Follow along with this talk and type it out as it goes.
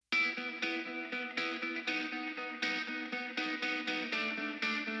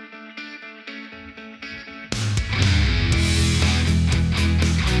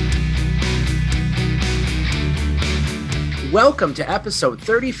Welcome to episode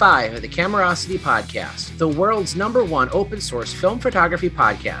 35 of the Camerosity Podcast, the world's #1 open source film photography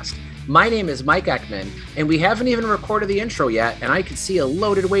podcast. My name is Mike Eckman, and we haven't even recorded the intro yet, and I can see a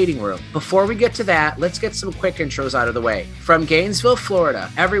loaded waiting room. Before we get to that, let's get some quick intros out of the way. From Gainesville, Florida,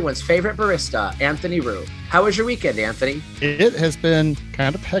 everyone's favorite barista, Anthony Rue. How was your weekend, Anthony? It has been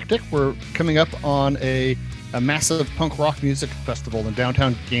kind of hectic. We're coming up on a massive punk rock music festival in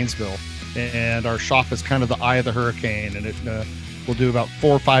downtown Gainesville, and our shop is kind of the eye of the hurricane, and we'll do about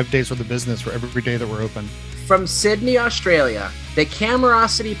 4 or 5 days worth of business for every day that we're open. From Sydney, Australia, the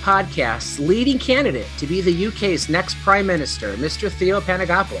Camerosity Podcast's leading candidate to be the UK's next Prime Minister, Mr. Theo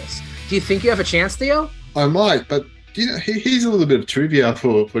Panagopoulos. Do you think you have a chance, Theo? I might, but here's a little bit of trivia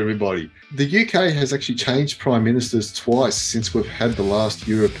for everybody. The UK has actually changed Prime Ministers twice since we've had the last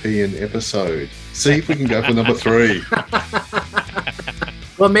European episode. See if we can go for number 3.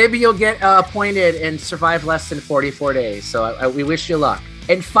 Well, maybe you'll get appointed and survive less than 44 days, so we wish you luck.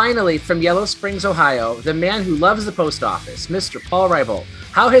 And finally, from Yellow Springs, Ohio, the man who loves the post office, Mr. Paul Reibold.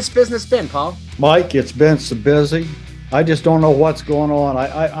 How has business been, Paul? Mike, it's been so busy. I just don't know what's going on.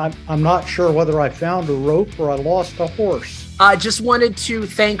 I'm not sure whether I found a rope or I lost a horse. I just wanted to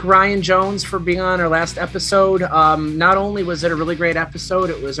thank Ryan Jones for being on our last episode. Not only was it a really great episode,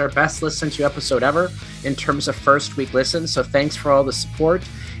 it was our best listened to episode ever in terms of first week listens. So thanks for all the support.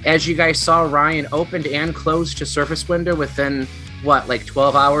 As you guys saw, Ryan opened and closed to Surface Window within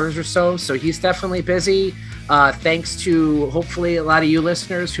 12 hours or so. So he's definitely busy. Thanks to hopefully a lot of you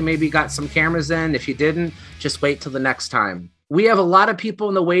listeners who maybe got some cameras in. If you didn't, just wait till the next time. We have a lot of people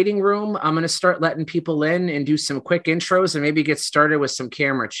in the waiting room. I'm going to start letting people in and do some quick intros and maybe get started with some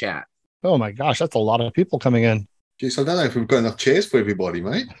camera chat. Oh my gosh, that's a lot of people coming in. Jeez, I don't know if we've got enough chairs for everybody,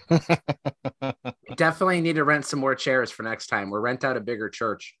 mate. Definitely need to rent some more chairs for next time. We'll rent out a bigger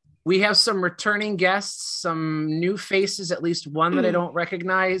church. We have some returning guests, some new faces, at least one that I don't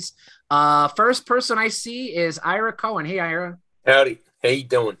recognize. First person I see is Ira Cohen. Hey, Ira. Howdy. How you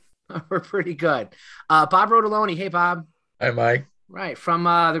doing? We're pretty good. Bob Rodoloni. Hey, Bob. Hi, Mike. Right. From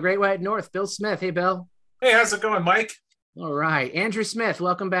the Great White North, Bill Smith. Hey, Bill. Hey, how's it going, Mike? All right. Andrew Smith,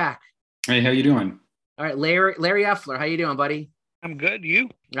 welcome back. Hey, how you doing? All right. Larry Effler. How you doing, buddy? I'm good. You?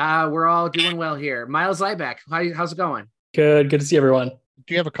 We're all doing well here. Miles Liebeck. How's it going? Good to see everyone.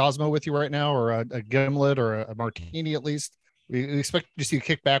 Do you have a Cosmo with you right now, or a gimlet, or a martini at least? We expect to see you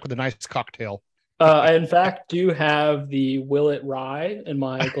kick back with a nice cocktail. I, in fact, do have the Willet Rye in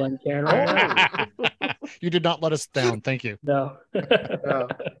my Glencairn. You did not let us down. Thank you. No. Oh,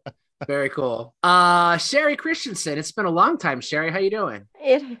 very cool. Sherry Christensen. It's been a long time, Sherry. How you doing?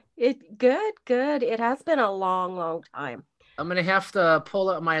 It good. It has been a long time. I'm going to have to pull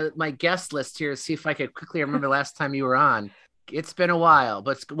up my guest list here to see if I could quickly remember last time you were on. It's been a while,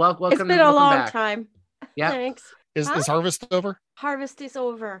 but welcome. It's been a long back. time. Yeah. Thanks. Is harvest over? Harvest is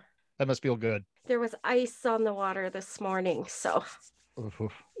over. That must feel good. There was ice on the water this morning, so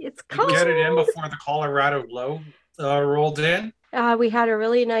Oof. it's cold. You get it in before the Colorado low rolled in? We had a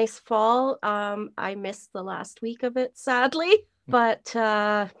really nice fall. I missed the last week of it, sadly, but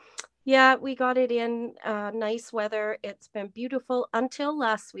yeah, we got it in. Nice weather. It's been beautiful until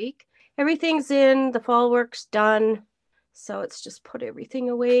last week. Everything's in. The fall work's done. So it's just put everything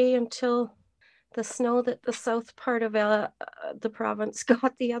away until the snow that the south part of the province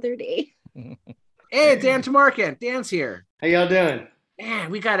got the other day. Hey, Dan Tamarkin. Dan's here. How y'all doing? Man,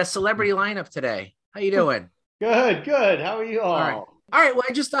 we got a celebrity lineup today. How you doing? Good. How are you all? All right. Well,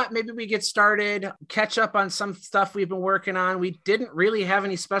 I just thought maybe we get started, catch up on some stuff we've been working on. We didn't really have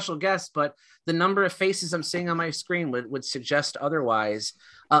any special guests, but the number of faces I'm seeing on my screen would suggest otherwise.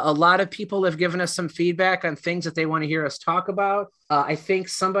 A lot of people have given us some feedback on things that they want to hear us talk about. I think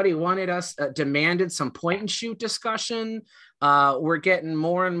somebody demanded some point and shoot discussion. We're getting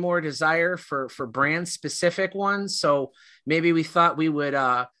more and more desire for brand specific ones. So maybe we thought we would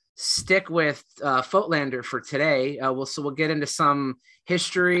stick with Foatlander for today. We'll get into some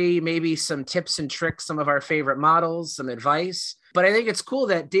history, maybe some tips and tricks, some of our favorite models, some advice. But I think it's cool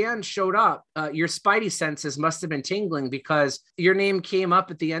that Dan showed up. Your spidey senses must have been tingling because your name came up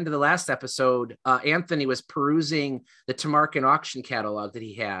at the end of the last episode. Anthony was perusing the Tamarkin auction catalog that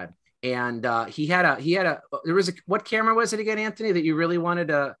he had. And what camera was it again, Anthony, that you really wanted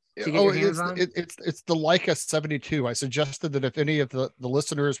to get your hands on? It's the Leica 72. I suggested that if any of the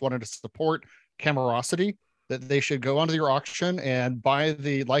listeners wanted to support Camerosity, that they should go onto your auction and buy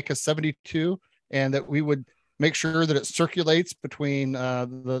the Leica 72, and that we would make sure that it circulates between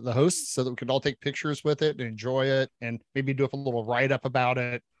the hosts so that we could all take pictures with it and enjoy it and maybe do a little write-up about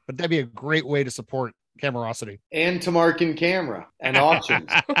it. But that'd be a great way to support Camerosity. And Tamarkin Camera and auctions.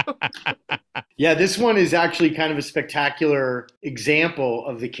 Yeah, this one is actually kind of a spectacular example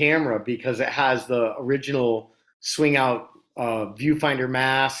of the camera because it has the original swing out viewfinder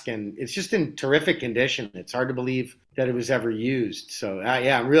mask, and it's just in terrific condition. It's hard to believe that it was ever used. So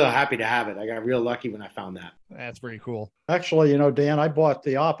yeah, I'm real happy to have it. I got real lucky when I found that. That's pretty cool. Actually, Dan, I bought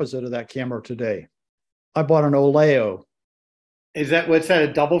the opposite of that camera today. I bought an Oleo. What's that,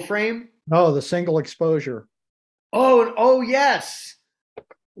 a double frame? No, the single exposure. Oh yes.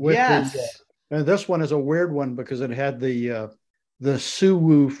 Yes. And this one is a weird one because it had the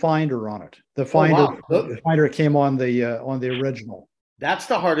Suwu finder on it. The finder, the finder came on the original. That's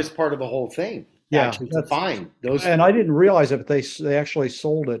the hardest part of the whole thing. Yeah, actually, to find those. And I didn't realize it, but they actually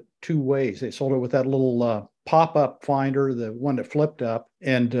sold it two ways. They sold it with that little pop-up finder, the one that flipped up,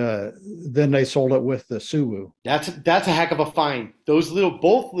 and then they sold it with the Suwu. That's a heck of a find. Those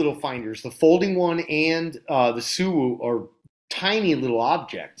both little finders, the folding one and the Suwu, are tiny little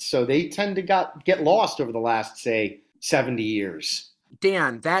objects, so they tend to get lost over the last, say, 70 years.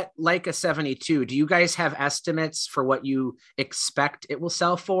 Dan, that Leica 72, do you guys have estimates for what you expect it will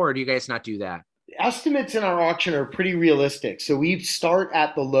sell for, or do you guys not do that? Estimates in our auction are pretty realistic. So we start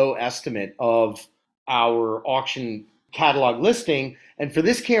at the low estimate of our auction catalog listing, and for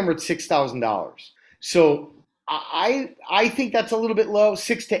this camera, it's $6,000. So I think that's a little bit low.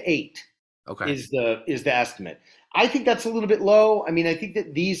 6 to 8 is the estimate. I think that's a little bit low. I mean, I think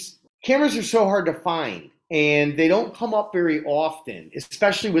that these cameras are so hard to find, and they don't come up very often,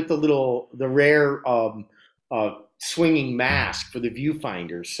 especially with the rare swinging mask for the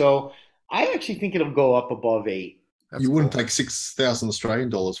viewfinder. So I actually think it'll go up above 8. You wouldn't take 6,000 Australian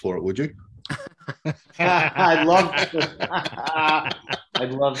dollars for it, would you? I'd love to.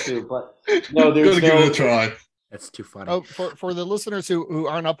 I'd love to, but no, there's Gotta give it a try. That's too funny. Oh, for the listeners who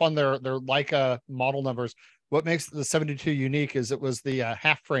aren't up on their Leica model numbers, what makes the 72 unique is it was the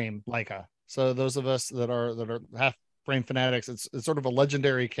half frame Leica. So those of us that are half frame fanatics, it's sort of a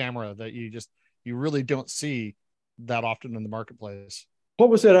legendary camera that you really don't see that often in the marketplace. What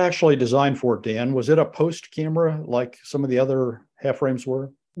was it actually designed for, Dan? Was it a post camera like some of the other half frames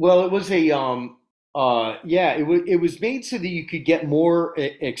were? Well, it was it was made so that you could get more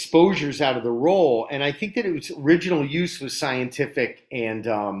exposures out of the roll, and I think that its original use was scientific and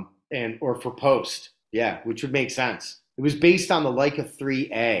or for post, which would make sense. It was based on the Leica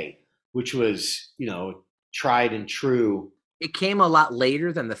 3A, which was tried and true. It came a lot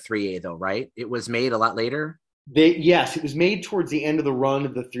later than the 3A, though, right? It was made a lot later. Yes, it was made towards the end of the run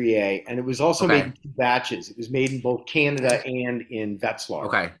of the 3A, and it was also made in 2 batches. It was made in both Canada and in Wetzlar.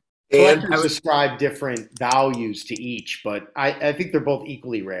 Okay. And I would ascribe different values to each, but I think they're both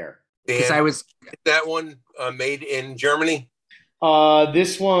equally rare. Because that one made in Germany?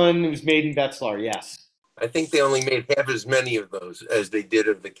 This one was made in Wetzlar, yes. I think they only made half as many of those as they did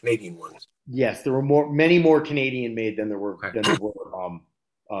of the Canadian ones. Yes, there were many more Canadian made than there were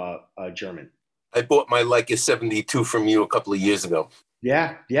German. I bought my Leica 72 from you a couple of years ago.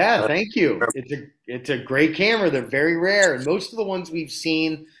 Yeah, thank you. It's a great camera. They're very rare, and most of the ones we've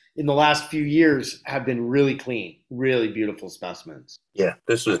seen in the last few years have been really clean, really beautiful specimens. Yeah,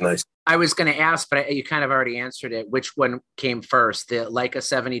 this was nice. I was going to ask, but you kind of already answered it. Which one came first, the Leica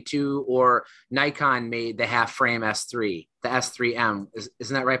 72 or Nikon made the half frame S3, the S3M?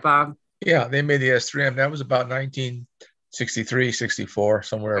 Isn't that right, Bob? Yeah, they made the S3M. That was about 1963, 64,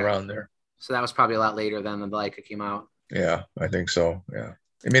 somewhere around there. So that was probably a lot later than the Leica came out. Yeah, I think so. Yeah.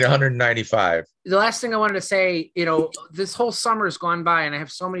 They made 195. The last thing I wanted to say, this whole summer has gone by and I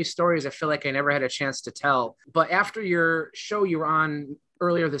have so many stories I feel like I never had a chance to tell. But after your show you were on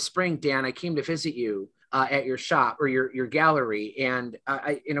earlier this spring, Dan, I came to visit you at your shop or your gallery. And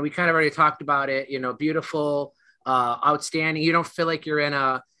we kind of already talked about it, beautiful, outstanding. You don't feel like you're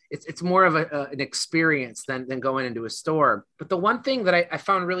in it's more of an experience than going into a store. But the one thing that I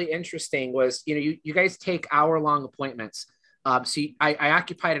found really interesting was, you guys take hour-long appointments. So I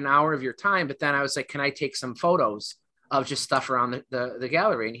occupied an hour of your time, but then I was like, can I take some photos of just stuff around the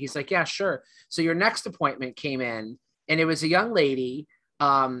gallery? And he's like, yeah, sure. So your next appointment came in and it was a young lady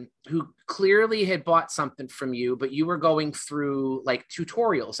who clearly had bought something from you, but you were going through like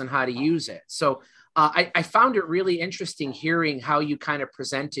tutorials on how to use it. So I found it really interesting hearing how you kind of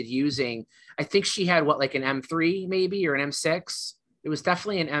presented using, I think she had like an M3 maybe, or an M6. It was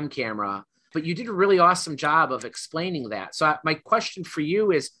definitely an M camera, but you did a really awesome job of explaining that. So my question for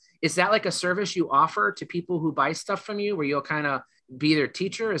you is that like a service you offer to people who buy stuff from you where you'll kind of be their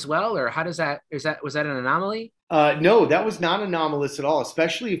teacher as well? Or how was that an anomaly? No, that was not anomalous at all,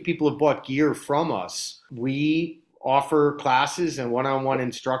 especially if people have bought gear from us. We offer classes and one-on-one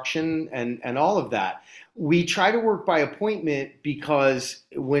instruction and all of that. we try to work by appointment because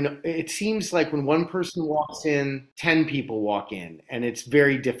when it seems like when one person walks in, 10 people walk in, and it's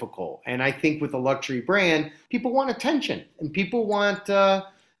very difficult. And I think with a luxury brand, people want attention, and people want, they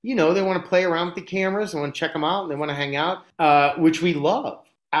want to play around with the cameras, they want to check them out, and they want to hang out, which we love.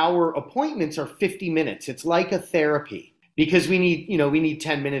 Our appointments are 50 minutes. It's like a therapy because we need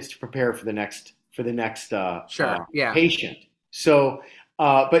 10 minutes to prepare for the next patient. So,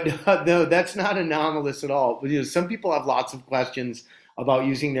 but no, that's not anomalous at all. Some people have lots of questions about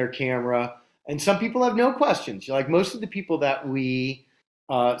using their camera, and some people have no questions. Like most of the people that we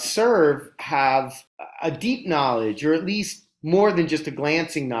serve have a deep knowledge, or at least more than just a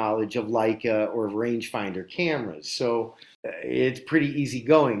glancing knowledge of Leica or rangefinder cameras. So it's pretty easy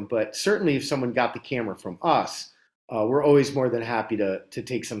going. But certainly, if someone got the camera from us, we're always more than happy to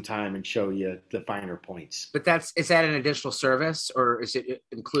take some time and show you the finer points. But is that an additional service, or is it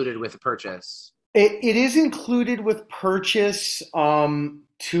included with the purchase? It is included with purchase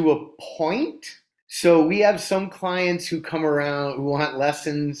to a point. So we have some clients who come around who want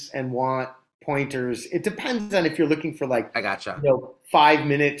lessons and want pointers. It depends on if you're looking for I gotcha. 5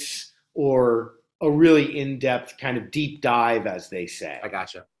 minutes or a really in-depth kind of deep dive, as they say. I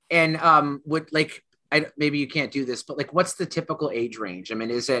gotcha. And maybe you can't do this, but what's the typical age range? I mean,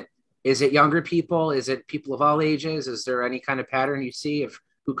 is it younger people? Is it people of all ages? Is there any kind of pattern you see of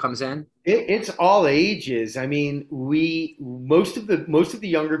who comes in? It's all ages. I mean, most of the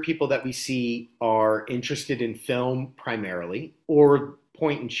younger people that we see are interested in film primarily, or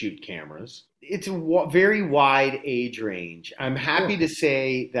point and shoot cameras. It's a very wide age range. I'm happy to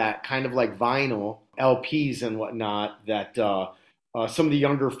say that kind of like vinyl LPs and whatnot, that some of the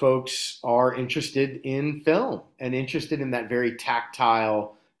younger folks are interested in film and interested in that very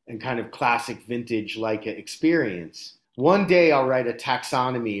tactile and kind of classic vintage Leica experience. One day I'll write a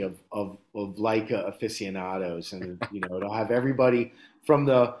taxonomy of Leica aficionados, and it'll have everybody from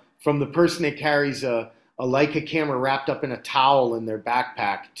the person that carries a Leica camera wrapped up in a towel in their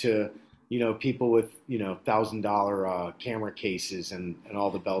backpack to people with $1,000 camera cases and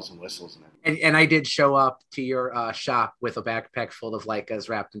all the bells and whistles in it. And I did show up to your shop with a backpack full of Leicas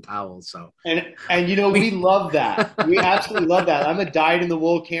wrapped in towels. So we love that. We absolutely love that. I'm a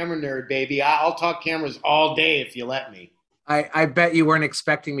dyed-in-the-wool camera nerd, baby. I'll talk cameras all day if you let me. I bet you weren't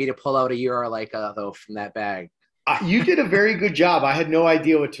expecting me to pull out a Euro Leica though from that bag. You did a very good job. I had no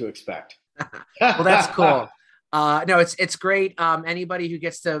idea what to expect. Well, that's cool. No, it's great. Anybody who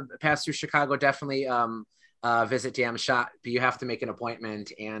gets to pass through Chicago, definitely visit Damn Shot, but you have to make an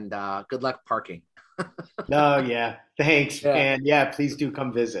appointment, and good luck parking. No, yeah. Thanks. Yeah. And please do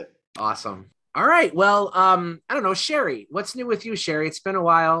come visit. Awesome. All right. Well, I don't know, Sherry, what's new with you, Sherry? It's been a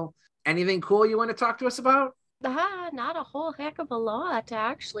while. Anything cool you want to talk to us about? Not a whole heck of a lot,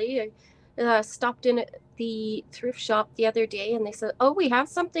 actually. I stopped in at the thrift shop the other day, and they said, "Oh, we have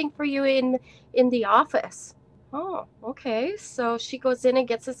something for you in the office." Oh, okay. So she goes in and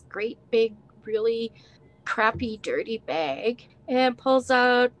gets this great big, really crappy, dirty bag and pulls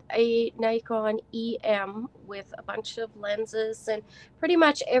out a Nikon EM with a bunch of lenses and pretty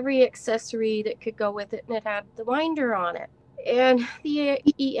much every accessory that could go with it. And it had the winder on it. And the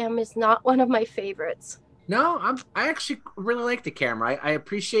EM is not one of my favorites. No, I actually really like the camera. I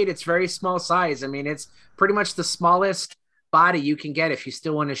appreciate its very small size. I mean, it's pretty much the smallest body you can get if you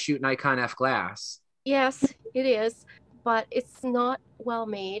still want to shoot Nikon F glass. Yes, it is, but it's not well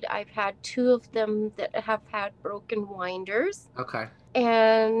made. I've had 2 of them that have had broken winders. Okay.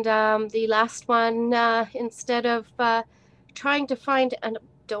 And the last one, instead of trying to find a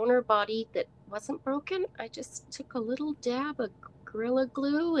donor body that wasn't broken, I just took a little dab of Gorilla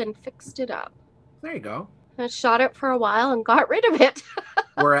Glue and fixed it up. There you go. I shot it for a while and got rid of it.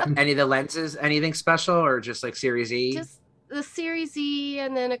 Were any of the lenses anything special, or just like Series E? Just the Series E,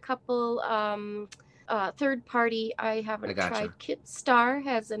 and then a couple third party. I haven't tried KitStar.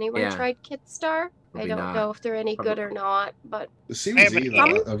 Has anyone tried KitStar? Probably I don't know if they're any good or not, but the Series E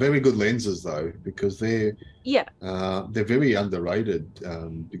are very good lenses though, because they're very underrated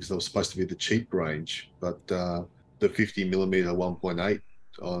because they were supposed to be the cheap range, but the 50mm 1.8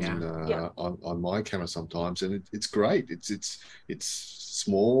 on my camera sometimes, and it's great. It's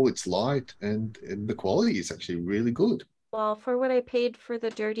small, it's light, and the quality is actually really good. Well, for what I paid for the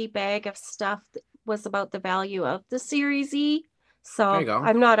dirty bag of stuff was about the value of the Series E. So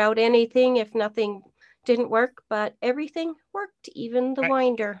I'm not out anything if nothing didn't work, but everything worked, even the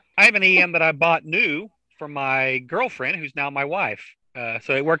winder. I have an EM that I bought new for my girlfriend, who's now my wife.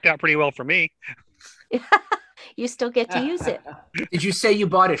 So it worked out pretty well for me. You still get to use it. Did you say you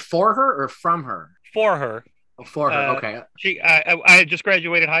bought it for her or from her? For her. For her, okay. I had just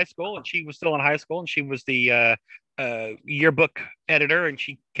graduated high school, and she was still in high school, and she was the yearbook editor, and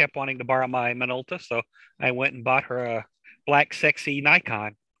she kept wanting to borrow my Minolta, so I went and bought her a black sexy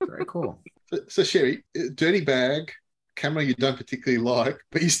Nikon. Very cool. So Sherry, dirty bag, camera you don't particularly like,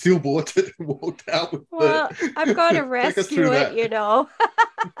 but you still bought it and walked out with it. I've got to rescue it, you know.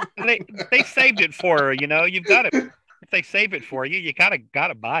 they saved it for her, you know. You've got to. If they save it for you, you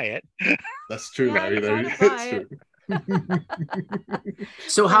gotta buy it. That's true, Yeah, Larry. you That's gotta true.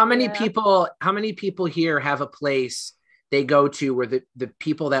 So how many people here have a place they go to where the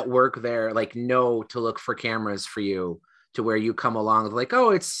people that work there like know to look for cameras for you, to where you come along like,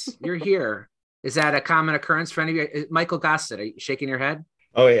 oh, you're here? Is that a common occurrence for any of you? Michael Gossett, are you shaking your head?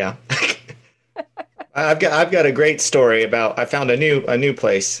 Oh yeah. I've got a great story about, I found a new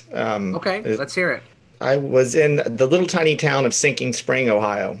place. Okay, let's hear it. I was in the little tiny town of Sinking Spring,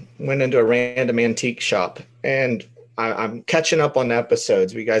 Ohio. Went into a random antique shop, and I'm catching up on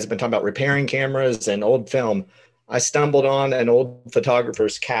episodes. We guys have been talking about repairing cameras and old film. I stumbled on an old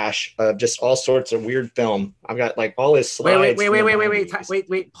photographer's cache of just all sorts of weird film. I've got like all his slides.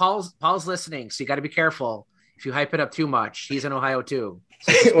 Wait. Paul's listening, so you got to be careful. If you hype it up too much, he's in Ohio too.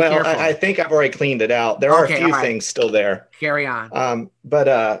 So well, I think I've already cleaned it out. There are a few things still there. Carry on.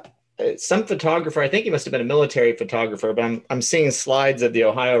 But some photographer, I think he must have been a military photographer, but I'm seeing slides of the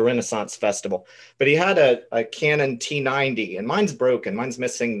Ohio Renaissance Festival. But he had a Canon T90, and mine's broken. Mine's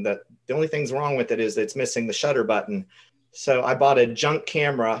missing the only thing's wrong with it is it's missing the shutter button. So I bought a junk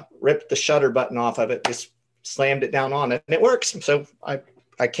camera, ripped the shutter button off of it, just slammed it down on it, and it works. So I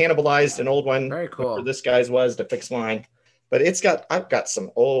cannibalized an old one. Very cool. This guy's was to fix mine. But I've got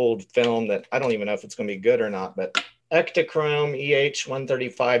some old film that I don't even know if it's going to be good or not, but Ektachrome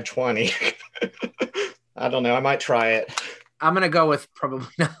EH-13520. I don't know. I might try it. I'm going to go with probably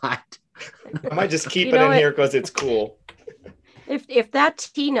not. I might just keep it in here because it's cool. If that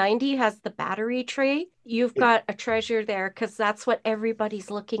T90 has the battery tray, you've got a treasure there, because that's what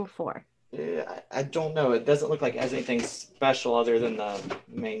everybody's looking for. I don't know. It doesn't look like it has anything special other than the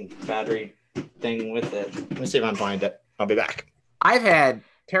main battery thing with it. Let me see if I can find it. I'll be back. I've had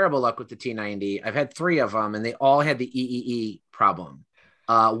terrible luck with the T90. I've had 3 of them, and they all had the EEE problem.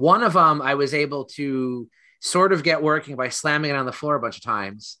 One of them I was able to sort of get working by slamming it on the floor a bunch of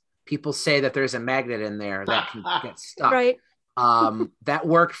times. People say that there's a magnet in there that can get stuck. Right. That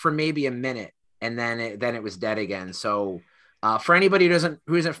worked for maybe a minute, and then it was dead again. So for anybody who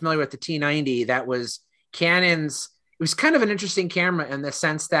isn't familiar with the T90, that was Canon's. It was kind of an interesting camera in the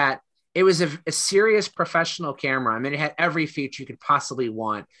sense that it was a serious professional camera. I mean, it had every feature you could possibly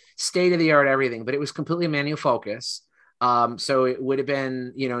want, state of the art, everything, but it was completely manual focus. So it would have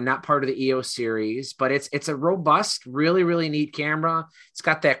been, not part of the EOS series, but it's a robust, really, really neat camera. It's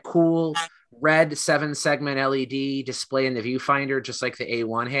got that cool red 7-segment LED display in the viewfinder, just like the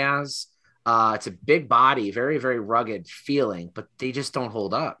A1 has. It's a big body, very, very rugged feeling, but they just don't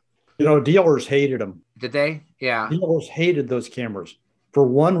hold up. Dealers hated them. Did they? Yeah. Dealers hated those cameras for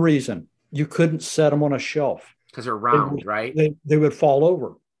one reason. You couldn't set them on a shelf. Because they're round, right? They would fall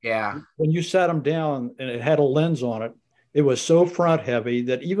over. Yeah. When you sat them down and it had a lens on it, it was so front heavy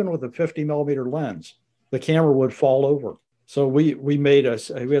that even with a 50 millimeter lens, the camera would fall over. So we had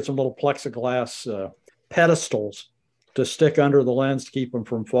some little plexiglass pedestals to stick under the lens to keep them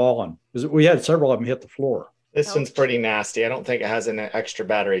from falling. We had several of them hit the floor. This one's pretty nasty. I don't think it has an extra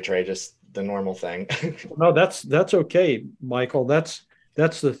battery tray, just the normal thing. No, that's okay, Michael. That's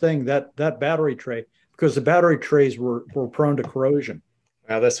the thing, that battery tray, because the battery trays were prone to corrosion.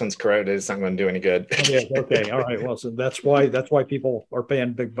 Well, this one's corroded. It's not going to do any good. Yeah, okay. All right. Well, so that's why people are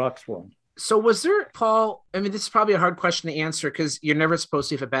paying big bucks for them. So was there, Paul, I mean, this is probably a hard question to answer because you're never supposed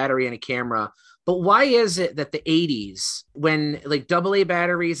to have a battery in a camera, but why is it that the 80s, when like AA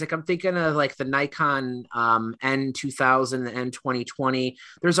batteries, like I'm thinking of like the Nikon N2000, the N2020,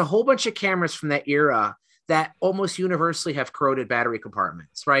 there's a whole bunch of cameras from that era that almost universally have corroded battery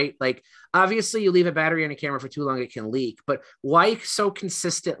compartments, right? Like obviously you leave a battery in a camera for too long, it can leak, but why so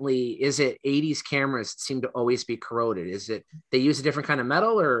consistently is it 80s cameras seem to always be corroded? Is it they use a different kind of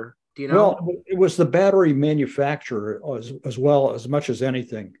metal, or do you know? Well, it was the battery manufacturer as well, as much as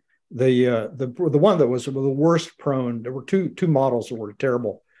anything. The one that was the worst prone, there were two models that were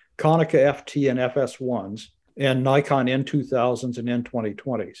terrible, Konica FT and FS1s and Nikon N2000s and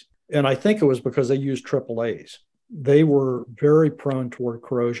N2020s. And I think it was because they used AAAs. They were very prone toward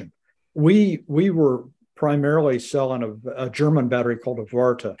corrosion. We were primarily selling a German battery called a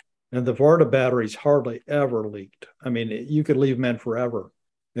Varta, and the Varta batteries hardly ever leaked. I mean, you could leave them in forever.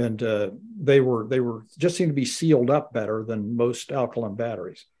 and they were just seemed to be sealed up better than most alkaline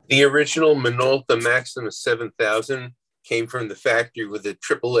batteries. The original Minolta Maxima 7000 came from the factory with a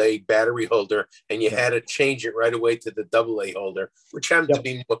AAA battery holder, and you had to change it right away to the AA holder, which happened to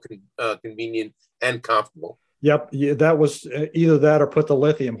be more convenient and comfortable. Yep, yeah, that was either that or put the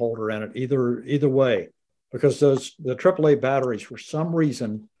lithium holder in it. Either way, because the AAA batteries, for some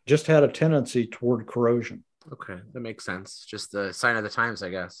reason, just had a tendency toward corrosion. Okay, that makes sense. Just the sign of the times, I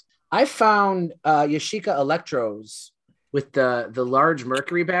guess. I found Yashica Electros with the large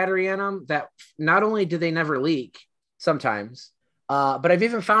mercury battery in them that not only do they never leak sometimes, but I've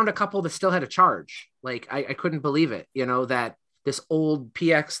even found a couple that still had a charge. Like I couldn't believe it, that this old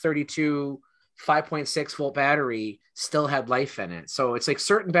PX32 5.6 volt battery still had life in it. So it's like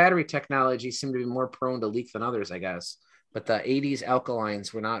certain battery technologies seem to be more prone to leak than others, I guess. But the 80s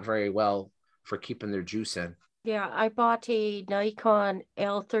alkalines were not very well for keeping their juice in. Yeah, I bought a Nikon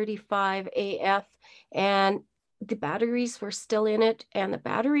L35AF and the batteries were still in it and the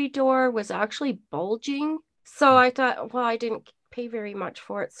battery door was actually bulging. So I thought, well, I didn't pay very much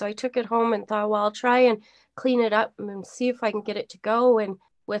for it. So I took it home and thought, well, I'll try and clean it up and see if I can get it to go. And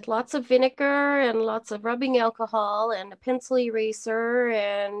with lots of vinegar and lots of rubbing alcohol and a pencil eraser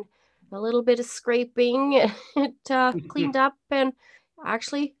and a little bit of scraping, it cleaned up and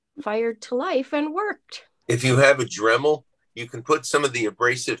actually fired to life and worked. If you have a Dremel, you can put some of the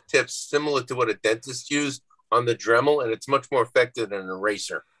abrasive tips similar to what a dentist used on the Dremel, and it's much more effective than an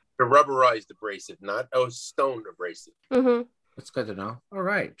eraser. A rubberized abrasive, not a stone abrasive. Mm-hmm. That's good to know. All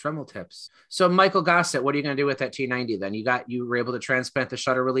right, Dremel tips. So Michael Gossett, what are you going to do with that T90 then? You were able to transplant the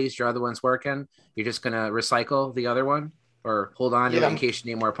shutter release. Your other one's working. You're just going to recycle the other one or hold on to it in case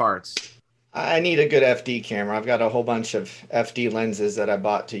you need more parts? I need a good FD camera. I've got a whole bunch of FD lenses that I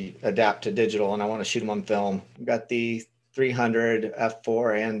bought to adapt to digital, and I want to shoot them on film. I've got the 300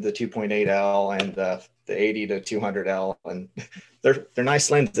 f4 and the 2.8L and the 80 to 200L, and they're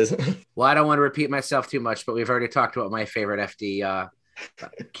nice lenses. Well, I don't want to repeat myself too much, but we've already talked about my favorite FD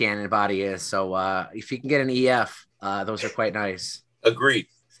Canon body is. So if you can get an EF, those are quite nice. Agreed.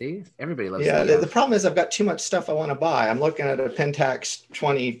 See, everybody loves. Yeah, the problem is I've got too much stuff I want to buy. I'm looking at a Pentax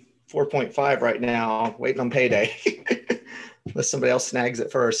 24.5 right now, waiting on payday. Unless somebody else snags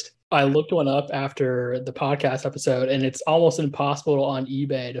it first. I looked one up after the podcast episode, and it's almost impossible on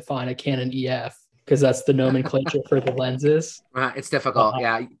eBay to find a Canon EF because that's the nomenclature for the lenses. It's difficult,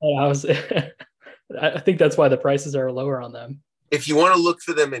 yeah. I think that's why the prices are lower on them. If you want to look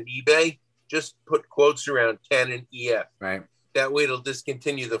for them in eBay, just put quotes around Canon EF. Right. That way it'll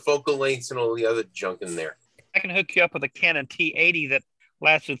discontinue the focal lengths and all the other junk in there. I can hook you up with a Canon T80 that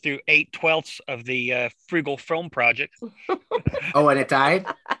lasted through 8/12 of the Frugal Film project. Oh, and it died?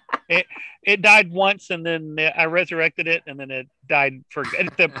 It died once, and then I resurrected it, and then it died for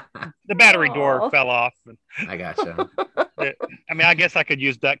the battery door fell off. I gotcha. I guess I could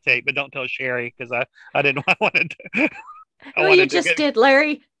use duct tape, but don't tell Sherry because I didn't. I wanted to. You just did,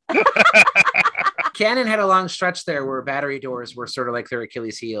 Larry. Canon had a long stretch there where battery doors were sort of like their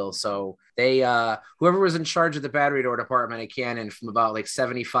Achilles heel. So they, whoever was in charge of the battery door department at Canon from about like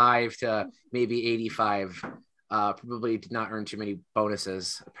 75 to maybe 85, probably did not earn too many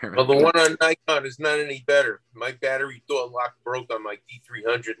bonuses. Apparently. Well, the one on Nikon is not any better. My battery door lock broke on my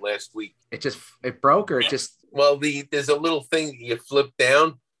D300 last week. It broke, or it just? Well, there's a little thing that you flip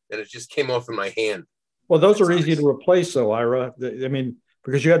down, and it just came off in my hand. Well, those are easy to replace, though, Ira. I mean,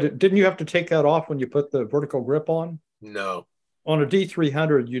 because didn't you have to take that off when you put the vertical grip on? No. On a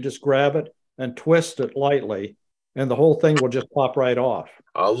D300, you just grab it and twist it lightly, and the whole thing will just pop right off.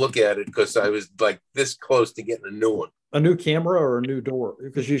 I'll look at it because I was like this close to getting a new one. A new camera or a new door?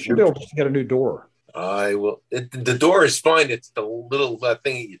 Because you should be able to get a new door. I will. The door is fine. It's the little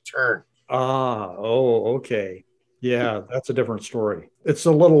thing that you turn. Okay. Yeah, that's a different story. It's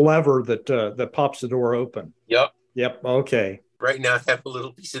a little lever that pops the door open. Yep. Okay. Right now, I have a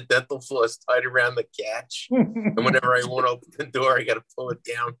little piece of dental floss tied around the catch. And whenever I want to open the door, I got to pull it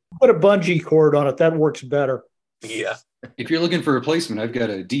down. Put a bungee cord on it. That works better. Yeah. If you're looking for a replacement, I've got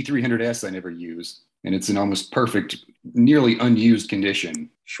a D300S I never use, and it's in almost perfect, nearly unused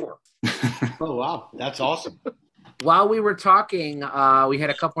condition. Sure. Oh, wow. That's awesome. While we were talking, we had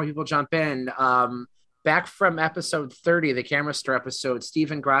a couple more people jump in. Back from episode 30, the Camera Store episode,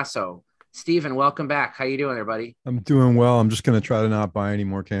 Stephen Grasso. Stephen, welcome back. How you doing there, buddy? I'm doing well. I'm just going to try to not buy any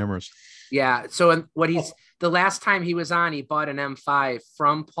more cameras. Yeah. So the last time he was on, he bought an M5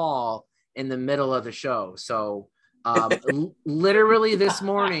 from Paul in the middle of the show. So literally this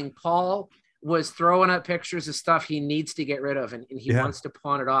morning, Paul was throwing up pictures of stuff he needs to get rid of, and he Yeah. wants to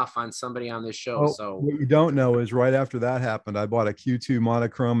pawn it off on somebody on this show. Oh, So what you don't know is right after that happened, I bought a Q2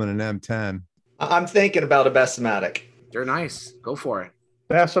 monochrome and an M10. I'm thinking about a Best-O-Matic. they're nice. Go for it.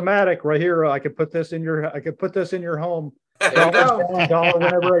 Best-O-Matic right here. I could put this in your home. There you go. Dollar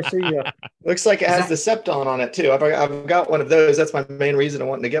whenever I see you. Looks like it has the Septon on it too. I've got one of those. That's my main reason I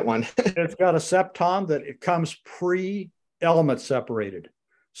wanted to get one. It's got a Septon that it comes pre-element separated.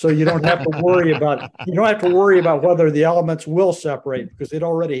 So you don't have to worry about whether the elements will separate because it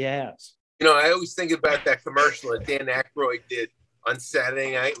already has. I always think about that commercial that Dan Aykroyd did on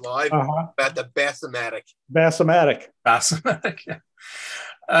Saturday Night Live about the Best-O-Matic. Best-O-Matic. Yeah.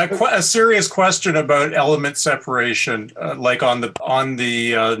 A serious question about element separation, like on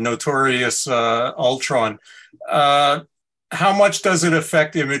the notorious Ultron. How much does it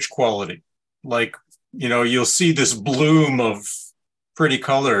affect image quality? Like, you'll see this bloom of pretty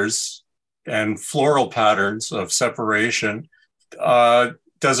colors and floral patterns of separation.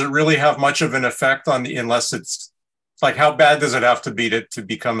 Does it really have much of an effect on unless it's like, how bad does it have to be to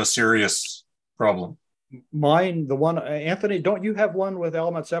become a serious problem? Mine, the one, Anthony, don't you have one with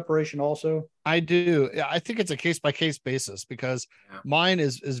element separation also? I do. I think it's a case by case basis because mine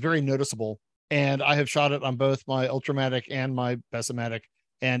is very noticeable, and I have shot it on both my Ultramatic and my Best-O-Matic,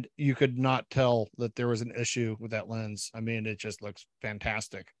 and you could not tell that there was an issue with that lens. I mean, it just looks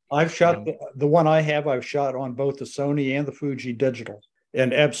fantastic. I've shot the one I've shot on both the Sony and the Fuji digital,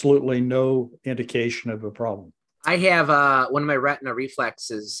 and absolutely no indication of a problem. I have one of my Retina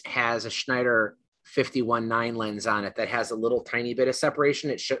reflexes has a Schneider 51.9 lens on it that has a little tiny bit of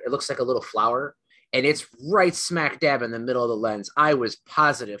separation. It looks like a little flower, and it's right smack dab in the middle of the lens. I was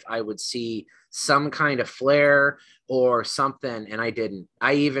positive I would see some kind of flare or something, and I didn't.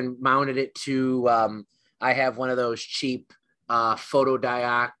 I even mounted it to I have one of those cheap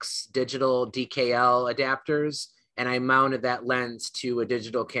Photodiox digital DKL adapters, and I mounted that lens to a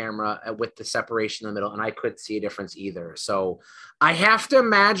digital camera with the separation in the middle, and I couldn't see a difference either. So I have to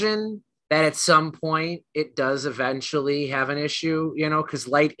imagine that at some point it does eventually have an issue, because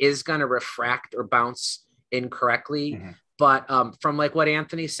light is going to refract or bounce incorrectly. Mm-hmm. But from like what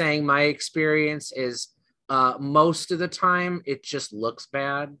Anthony's saying, my experience is most of the time it just looks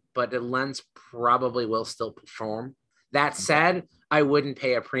bad, but the lens probably will still perform. That said, I wouldn't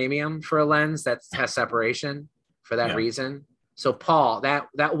pay a premium for a lens that has separation for that reason. So Paul,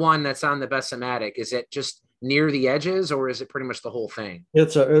 that one that's on the Best-O-Matic, is it just near the edges, or is it pretty much the whole thing?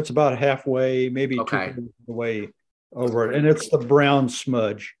 It's about halfway, maybe 2/3 of the way over it, and it's the brown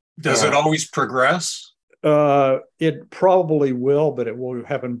smudge. Does it always progress? It probably will, but it will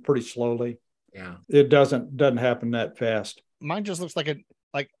happen pretty slowly. Yeah, it doesn't happen that fast. Mine just looks like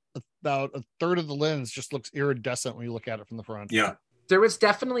about a third of the lens just looks iridescent when you look at it from the front. Yeah, there was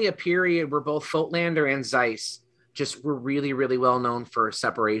definitely a period where both Fotolander and Zeiss just were really, really well known for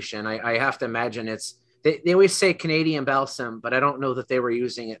separation. I have to imagine they always say Canadian balsam, but I don't know that they were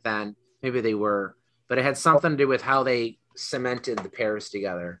using it then. Maybe they were, but it had something to do with how they cemented the pairs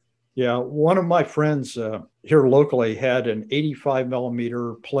together. Yeah, one of my friends here locally had an 85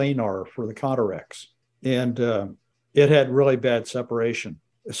 millimeter planar for the Contarex, and it had really bad separation.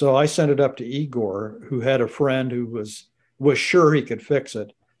 So I sent it up to Igor, who had a friend who was sure he could fix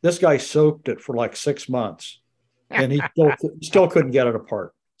it. This guy soaked it for like 6 months, and he still couldn't get it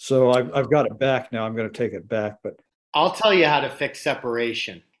apart. So I've got it back now. I'm going to take it back. But I'll tell you how to fix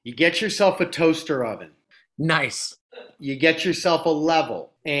separation. You get yourself a toaster oven. Nice. You get yourself a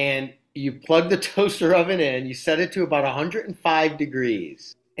level, and you plug the toaster oven in. You set it to about 105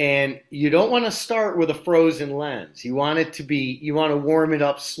 degrees. And you don't want to start with a frozen lens. You want to warm it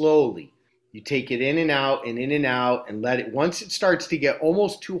up slowly. You take it in and out and let it, once it starts to get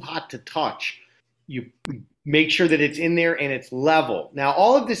almost too hot to touch, you make sure that it's in there and it's level. Now,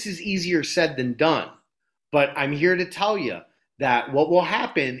 all of this is easier said than done, but I'm here to tell you that what will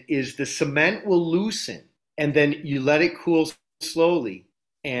happen is the cement will loosen, and then you let it cool slowly,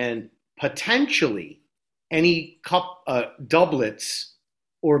 and potentially any doublets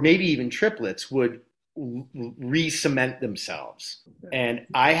or maybe even triplets would re-cement themselves. And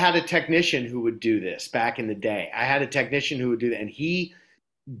I had a technician who would do this back in the day. And he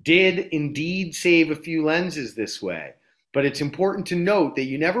did indeed save a few lenses this way. But it's important to note that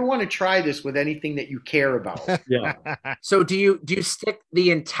you never want to try this with anything that you care about. Yeah. So do you stick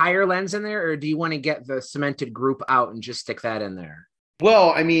the entire lens in there, or do you want to get the cemented group out and just stick that in there? Well,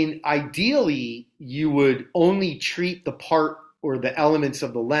 I mean, ideally, you would only treat the part or the elements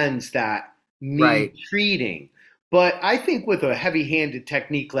of the lens that need treating. But I think with a heavy-handed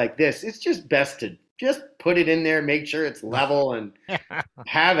technique like this, it's just best to just put it in there, make sure it's level, and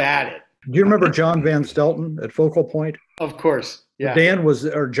have at it. Do you remember John Van Stelten at Focal Point? Of course. Yeah.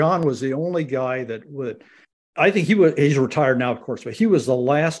 John was the only guy that would, I think he's retired now, of course, but he was the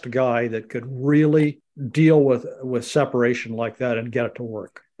last guy that could really deal with separation like that and get it to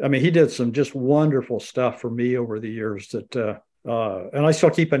work. I mean, he did some just wonderful stuff for me over the years that, and I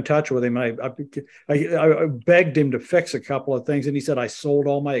still keep in touch with him. I begged him to fix a couple of things, and he said, I sold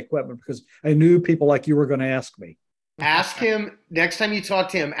all my equipment because I knew people like you were going to ask me. Ask him, next time you talk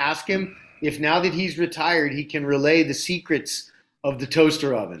to him, ask him if now that he's retired, he can relay the secrets of the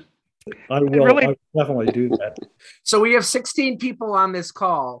toaster oven. I will. I'll definitely do that. So we have 16 people on this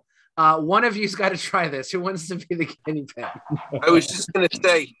call. One of you's got to try this. Who wants to be the guinea pig? I was just going to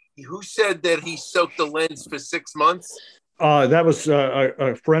say, who said that he soaked the lens for 6 months? That was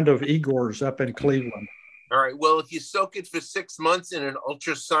a friend of Igor's up in Cleveland. All right. Well, if you soak it for 6 months in an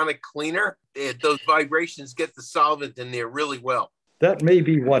ultrasonic cleaner, those vibrations get the solvent in there really well. That may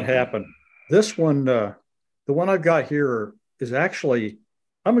be what happened. This one, the one I've got here is actually,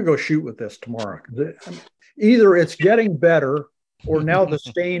 I'm going to go shoot with this tomorrow. Either it's getting better or now the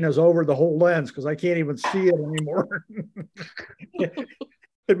stain is over the whole lens because I can't even see it anymore.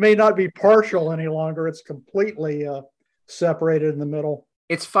 It may not be partial any longer. It's completely separated in the middle.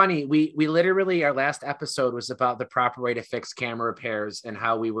 It's funny. We literally, our last episode was about the proper way to fix camera repairs and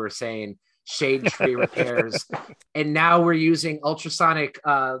how we were saying shade tree repairs. And now we're using ultrasonic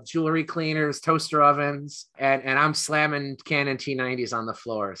jewelry cleaners, toaster ovens, and I'm slamming Canon T90s on the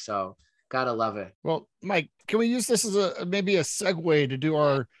floor. So gotta love it. Well, Mike, can we use this as maybe a segue to do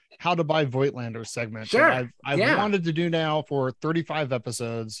our how to buy Voigtlander segment? Sure. I've wanted to do now for 35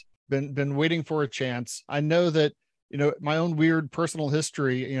 episodes, been waiting for a chance. I know that, my own weird personal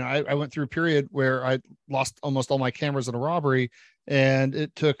history, I went through a period where I lost almost all my cameras in a robbery, and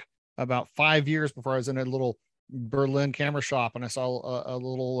it took about 5 years before I was in a little Berlin camera shop and I saw a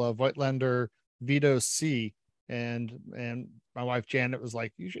little Voigtlander Vito C, and my wife Janet was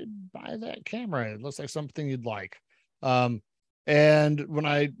like, you should buy that camera. It looks like something you'd like. And when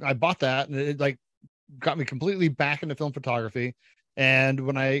I bought that, and it like got me completely back into film photography. And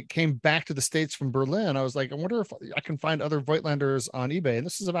when I came back to the States from Berlin, I was like, I wonder if I can find other Voigtlanders on eBay. And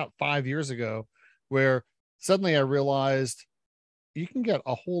this is about 5 years ago, where suddenly I realized you can get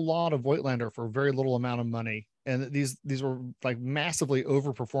a whole lot of Voigtlander for a very little amount of money. And these were like massively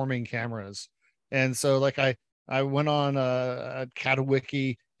overperforming cameras. And so like I went on a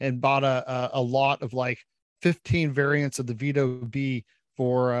Catawiki and bought a lot of like 15 variants of the Vito B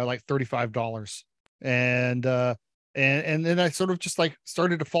for like $35. And then I sort of just like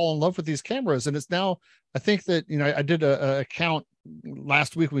started to fall in love with these cameras. And it's now, I think that, I did a count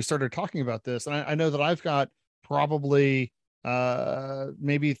last week when we started talking about this. And I know that I've got probably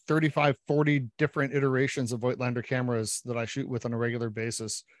maybe 35, 40 different iterations of Voigtlander cameras that I shoot with on a regular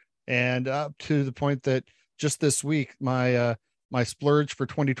basis. And up to the point that just this week, my splurge for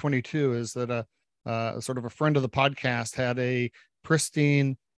 2022 is that sort of a friend of the podcast had a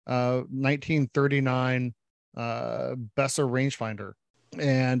pristine 1939 Bessa rangefinder,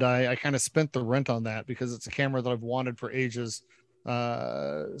 and I kind of spent the rent on that because it's a camera that I've wanted for ages.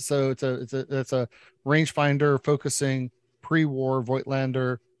 So it's a rangefinder focusing pre-war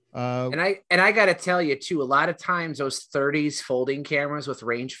Voigtlander. And I got to tell you too, a lot of times those 30s folding cameras with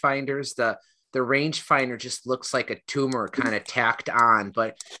rangefinders, the rangefinder just looks like a tumor kind of tacked on.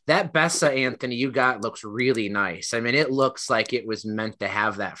 But that Bessa, Anthony, you got looks really nice. I mean, it looks like it was meant to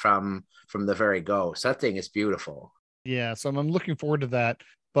have that from the very go. So that thing is beautiful. Yeah, so I'm looking forward to that.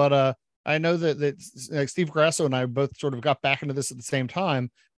 But I know that like Steve Grasso and I both sort of got back into this at the same time,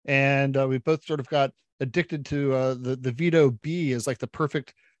 and we both sort of got addicted to the Vito B is like the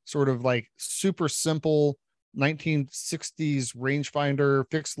perfect sort of like super simple 1960s rangefinder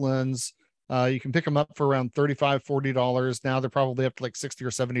fixed lens. You can pick them up for around $35, $40. Now they're probably up to like $60 or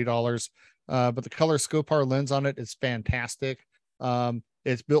 $70. But the color Scopar lens on it is fantastic.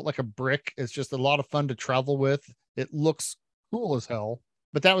 It's built like a brick. It's just a lot of fun to travel with. It looks cool as hell.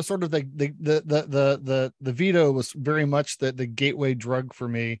 But that was sort of the Vito was very much the gateway drug for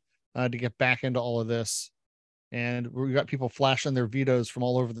me to get back into all of this. And we got people flashing their Vitos from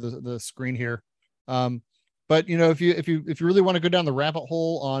all over the screen here. But if you really want to go down the rabbit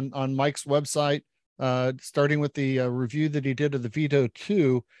hole on Mike's website, starting with the review that he did of the Vito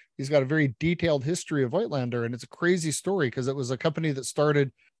 2, he's got a very detailed history of Voigtlander, and it's a crazy story because it was a company that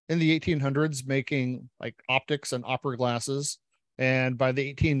started in the 1800s making like optics and opera glasses, and by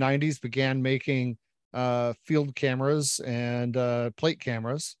the 1890s began making field cameras and plate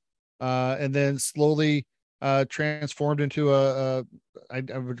cameras, and then slowly transformed into I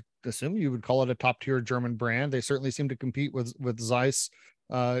would assume you would call it a top tier German brand. They certainly seem to compete with Zeiss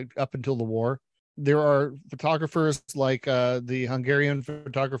up until the war. There are photographers like the Hungarian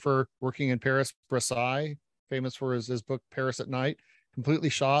photographer working in Paris, Brassai, famous for his book Paris at Night, completely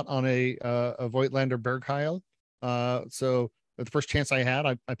shot on a Voigtlander Bergheil. So the first chance I had,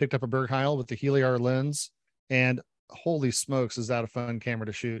 I picked up a Bergheil with the Heliar lens, and holy smokes, is that a fun camera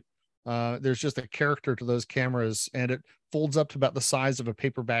to shoot. There's just a character to those cameras, and it folds up to about the size of a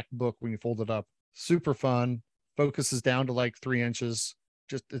paperback book when you fold it up. Super fun, focuses down to like 3 inches.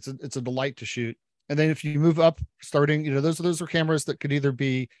 Just it's a delight to shoot. And then if you move up, starting, those are cameras that could either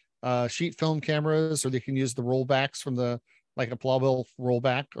be sheet film cameras, or they can use the rollbacks from like a Plaubil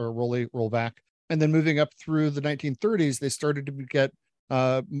rollback or Rolly rollback. And then moving up through the 1930s, they started to get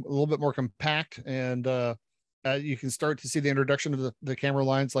a little bit more compact, and you can start to see the introduction of the camera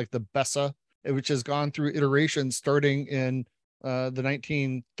lines like the Bessa, which has gone through iterations starting in the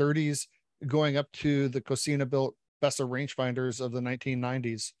 1930s, going up to the Cosina built Bessa rangefinders of the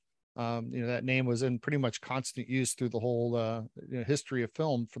 1990s. That name was in pretty much constant use through the whole history of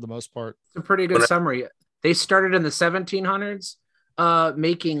film for the most part. It's a pretty good summary. They started in the 1700s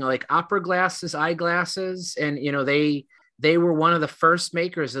making like opera glasses, eyeglasses, and they were one of the first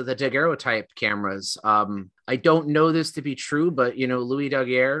makers of the daguerreotype cameras. I don't know this to be true, but Louis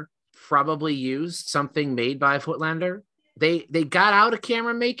Daguerre probably used something made by Voigtlander. They got out of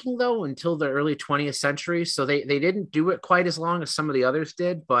camera making though until the early 20th century, so they didn't do it quite as long as some of the others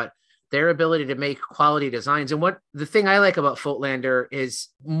did, but their ability to make quality designs. And what the thing I like about Voigtlander is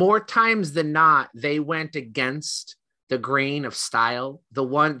more times than not, they went against the grain of style.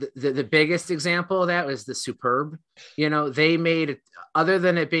 The biggest example of that was the Superb. They made, other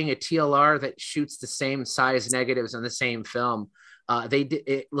than it being a TLR that shoots the same size negatives on the same film,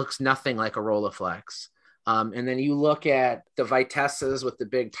 it looks nothing like a Rolleiflex. And then you look at the Vitessas with the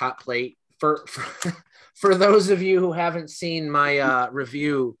big top plate. For those of you who haven't seen my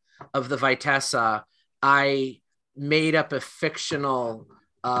review of the Vitessa, I made up a fictional,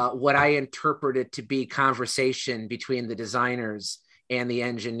 what I interpreted to be conversation between the designers and the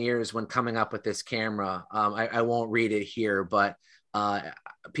engineers when coming up with this camera. I won't read it here, but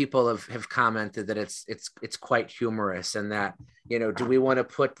people have commented that it's quite humorous, and that, do we want to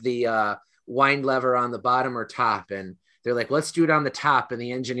put the wind lever on the bottom or top? And they're like, let's do it on the top. And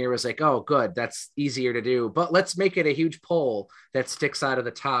the engineer was like, oh, good, that's easier to do, but let's make it a huge pole that sticks out of the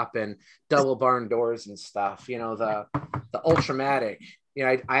top and double barn doors and stuff. The Ultramatic,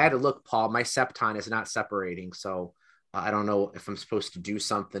 I had to look, Paul, my Septon is not separating. So I don't know if I'm supposed to do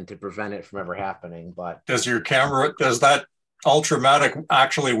something to prevent it from ever happening, but. Does that Ultramatic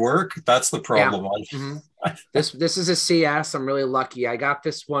actually work? That's the problem. Yeah. Mm-hmm. This is a CS. I'm really lucky. I got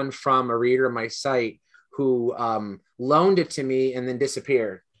this one from a reader of my site who loaned it to me and then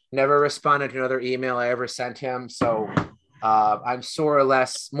disappeared. Never responded to another email I ever sent him. So I'm more or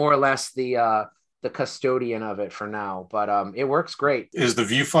less the custodian of it for now, but it works great. Is the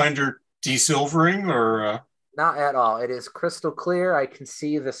viewfinder desilvering or? Not at all. It is crystal clear. I can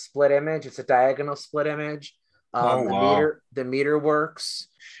see the split image. It's a diagonal split image. Wow. The meter works.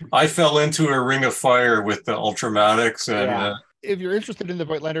 I fell into a ring of fire with the Ultramatics, and if you're interested in the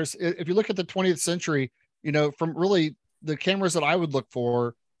Voigtlanders, if you look at the 20th century, from really the cameras that I would look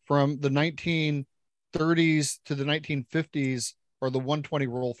for from the 1930s to the 1950s are the 120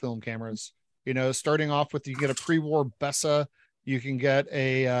 roll film cameras. Starting off with, you get a pre-war Bessa, you can get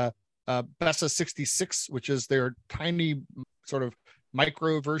a Bessa 66, which is their tiny sort of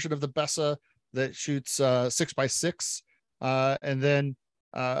micro version of the Bessa that shoots 6x6, and then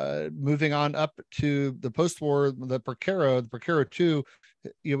moving on up to the post-war, the Percaro 2.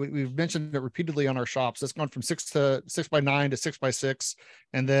 We've mentioned it repeatedly on our shops. It's gone from 6x9 to 6x6,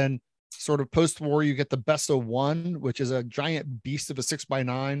 and then sort of post-war, you get the Bessa 1, which is a giant beast of a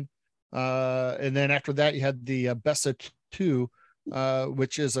 6x9, and then after that, you had the Bessa 2,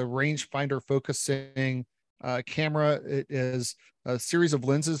 which is a rangefinder focusing camera. It is a series of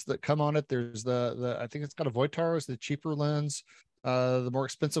lenses that come on it. There's I think it's got a Voigtlander is the cheaper lens. The more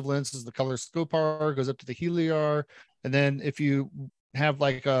expensive lens is the Color Scopar, goes up to the Heliar. And then if you have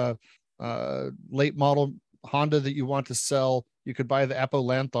like a late model Honda that you want to sell, you could buy the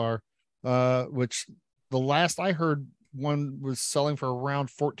Apolanthar, which the last I heard one was selling for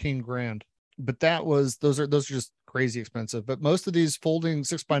around 14 grand. But those are just crazy expensive. But most of these folding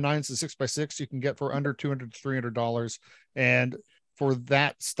 6x9s and 6x6 you can get for under $200 to $300. And for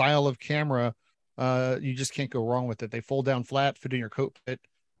that style of camera, you just can't go wrong with it. They fold down flat, fit in your coat pit.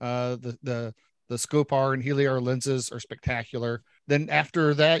 The Scopar and Heliar lenses are spectacular. Then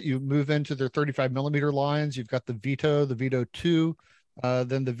after that, you move into their 35 millimeter lines. You've got the Vito 2,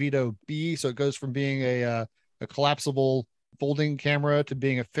 then the Vito B. So it goes from being a collapsible folding camera to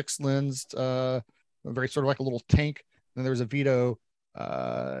being a fixed lensed, very sort of like a little tank. Then there was a Vito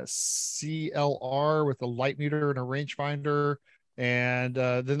CLR with a light meter and a rangefinder. And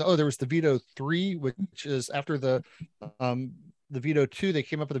then there was the Vito 3, which is after the Vito 2, they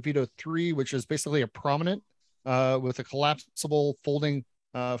came up with the Vito 3, which is basically a prominent with a collapsible folding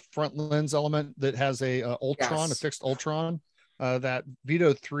front lens element that has a Ultron, a fixed Ultron. That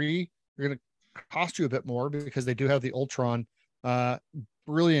Vito 3 are going to cost you a bit more because they do have the Ultron.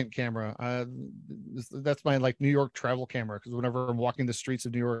 Brilliant camera. That's my like New York travel camera, because whenever I'm walking the streets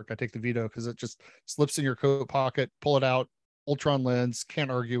of New York, I take the Vito because it just slips in your coat pocket, pull it out, Ultron lens,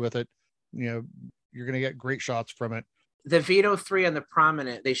 can't argue with it. You're going to get great shots from it. The Vito 3 and the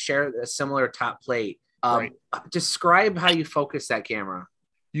prominent, they share a similar top plate. Right. Describe how you focus that camera.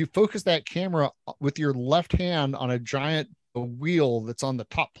 You focus that camera with your left hand on a giant wheel that's on the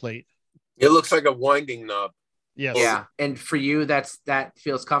top plate. It looks like a winding knob. Yes. Yeah. And for you, that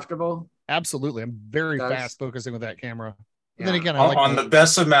feels comfortable? Absolutely. I'm very fast focusing with that camera. And then again, on the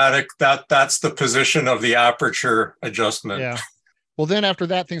Bessamatic, that's the position of the aperture adjustment. Yeah. Well, then after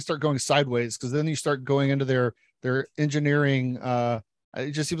that, things start going sideways, because then you start going into their engineering.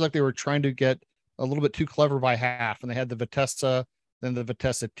 It just seems like they were trying to get a little bit too clever by half. And they had the Vitessa, then the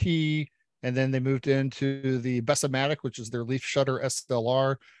Vitessa T, and then they moved into the Bessamatic, which is their leaf shutter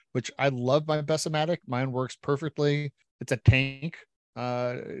SLR, which I love my Bessamatic. Mine works perfectly. It's a tank,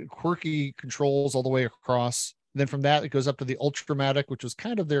 quirky controls all the way across. Then from that, it goes up to the Ultramatic, which was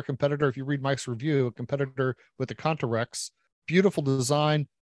kind of their competitor. If you read Mike's review, a competitor with the Contarex. Beautiful design.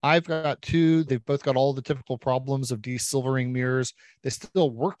 I've got two. They've both got all the typical problems of desilvering mirrors. They still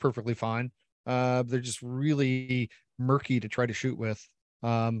work perfectly fine. They're just really murky to try to shoot with.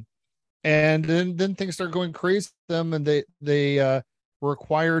 And then things start going crazy with them, and they were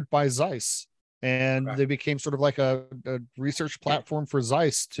acquired by Zeiss, and they became sort of like a research platform for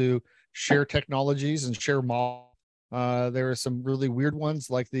Zeiss to share technologies and share models. There are some really weird ones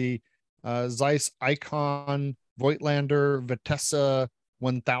like the Zeiss Icon Voigtlander Vitessa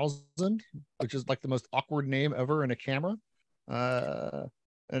 1000, which is like the most awkward name ever in a camera.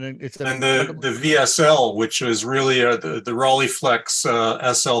 And the VSL, which is really the Rolleiflex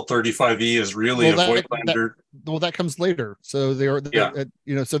SL35E, is really a Voigtlander. That comes later. So they're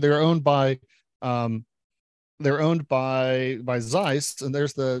so they're owned by Zeiss, and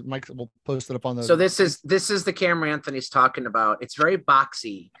there's the Mike. We'll post it up on the. So this is the camera Anthony's talking about. It's very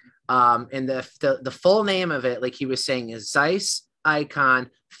boxy, and the full name of it, like he was saying, is Zeiss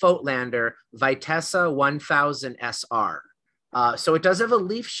Icon Voigtlander Vitessa 1000 SR. So it does have a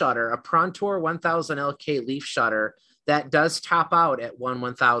leaf shutter, a Prontor 1000 LK leaf shutter that does top out at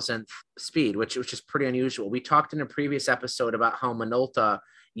 1/1000th speed, which is pretty unusual. We talked in a previous episode about how Minolta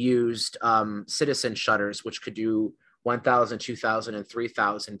used Citizen shutters, which could do 1000, 2000, and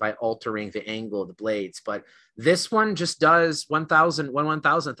 3000 by altering the angle of the blades. But this one just does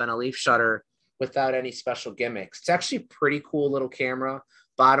 1/1000th on a leaf shutter without any special gimmicks. It's actually a pretty cool little camera.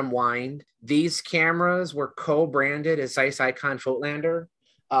 Bottom wind. These cameras were co-branded as Zeiss Icon Voigtlander.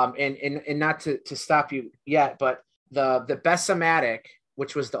 And not to stop you yet, but the Bessamatic,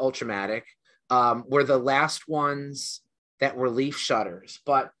 which was the Ultramatic, were the last ones that were leaf shutters.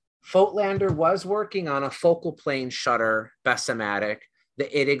 But Voigtlander was working on a focal plane shutter Bessamatic.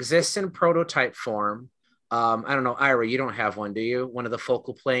 It exists in prototype form. I don't know, Ira, you don't have one, do you? One of the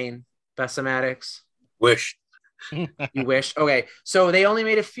focal plane Bessamatics? Wish. You wish. Okay, so they only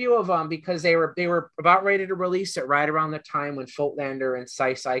made a few of them because they were about ready to release it right around the time when Voigtlander and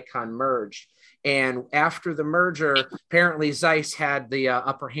Zeiss Icon merged. And after the merger, apparently Zeiss had the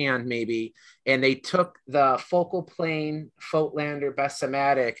upper hand, maybe, and they took the focal plane Voigtlander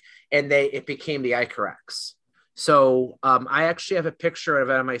Bessamatic, and it became the Icarex. So I actually have a picture of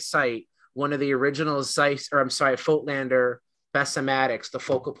it on my site. One of the original Voigtlander Bessamatics, the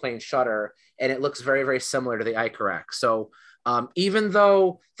focal plane shutter, and it looks very, very similar to the Icarex. So even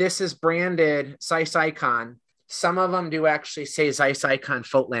though this is branded Zeiss Icon, some of them do actually say Zeiss Icon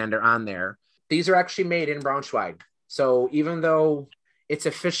Voigtlander on there. These are actually made in Braunschweig. So even though it's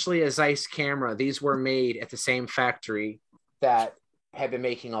officially a Zeiss camera, these were made at the same factory that had been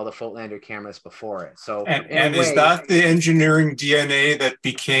making all the Voigtlander cameras before it. So and is that the engineering DNA that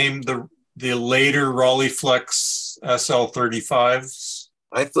became the later Rolleiflex SL35s?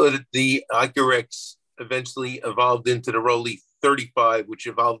 I thought the Icarex eventually evolved into the Rolleiflex 35, which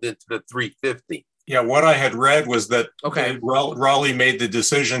evolved into the 350. Yeah, what I had read was that Rollei made the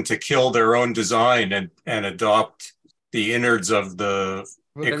decision to kill their own design and adopt the innards of the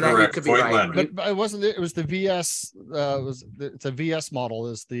Then that you could be right. But it wasn't. It was the VS. It's a VS model.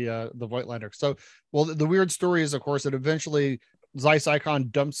 Is the Voigtlander. So, well, the weird story is, of course, that eventually Zeiss Icon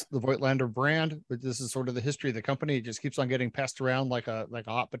dumps the Voigtlander brand. But this is sort of the history of the company. It just keeps on getting passed around like a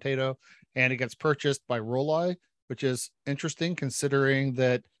hot potato, and it gets purchased by Rollei, which is interesting considering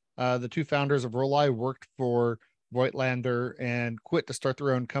that the two founders of Rollei worked for Voigtlander and quit to start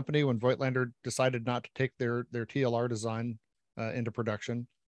their own company when Voigtlander decided not to take their TLR design into production.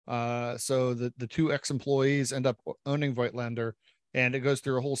 So the two ex-employees end up owning Voigtlander, and it goes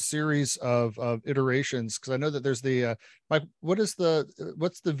through a whole series of iterations. Because I know that there's the Mike, what's the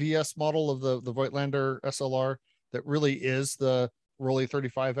VS model of the Voigtlander SLR that really is the Rollei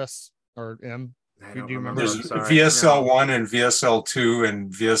 35S or M? Do you remember? There's VSL1 and VSL2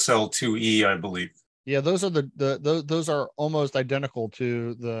 and VSL2E, I believe. Yeah, those are those are almost identical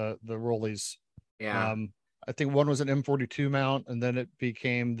to the Rolleis. Yeah. I think one was an M42 mount, and then it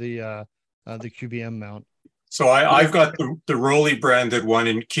became the QBM mount. So I've got the Rollei branded one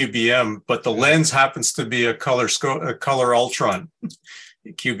in QBM, but the lens happens to be a color Ultron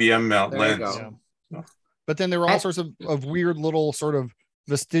QBM mount lens. Yeah. But then there were all sorts of weird little sort of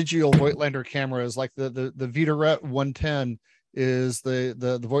vestigial Voigtlander cameras, like the Vitoret 110 is the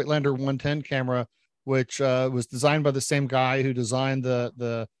Voigtlander 110 camera, which was designed by the same guy who designed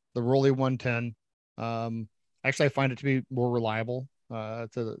the Rollei 110. Actually, I find it to be more reliable.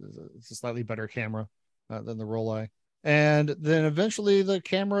 It's a slightly better camera than the Rollei. And then eventually the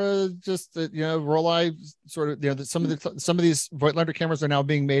camera just, Rollei sort of, some of these Voigtlander cameras are now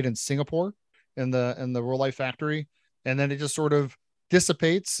being made in Singapore in the Rollei factory. And then it just sort of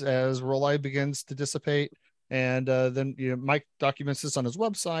dissipates as Rollei begins to dissipate. And then Mike documents this on his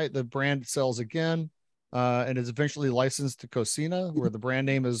website. The brand sells again and is eventually licensed to Cosina, where the brand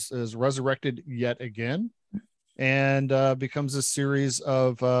name is resurrected yet again, and becomes a series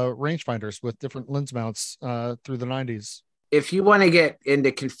of rangefinders with different lens mounts through the 90s. If you want to get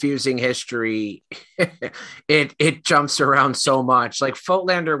into confusing history, it jumps around so much. Like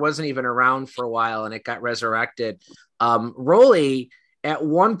Voigtlander wasn't even around for a while, and it got resurrected. Rollei at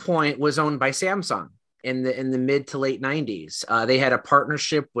one point was owned by Samsung in the mid to late 90s. They had a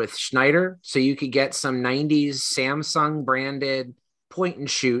partnership with Schneider, so you could get some 90s Samsung branded point and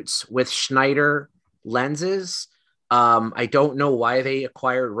shoots with Schneider lenses. I don't know why they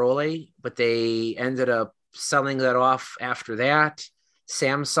acquired Rollei, but they ended up selling that off after that.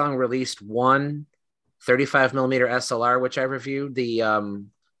 Samsung released one 35 millimeter SLR, which I reviewed, the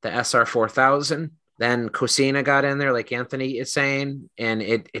SR4000. Then Cosina got in there, like Anthony is saying, and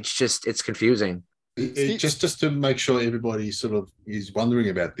it's confusing. Just to make sure everybody sort of is wondering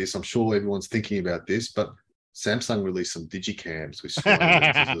about this, I'm sure everyone's thinking about this, but Samsung released some digicams with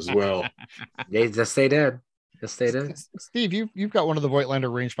lenses as well. Yes, they did. Yes, they did. Steve, you've got one of the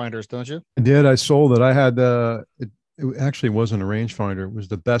Voigtlander rangefinders, don't you? I did. I sold it. I had it actually wasn't a rangefinder. It was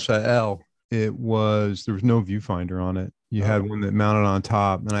the Bessa L. There was no viewfinder on it. You had one that mounted on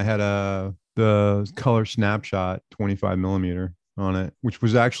top, and I had the color snapshot 25 millimeter on it, which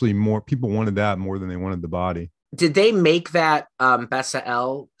was actually more, people wanted that more than they wanted the body. Did they make that Bessa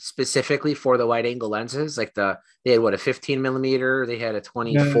L specifically for the wide angle lenses? Like they had a 15 millimeter, they had a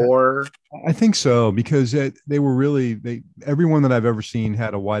 24. I think so, because they were really, everyone that I've ever seen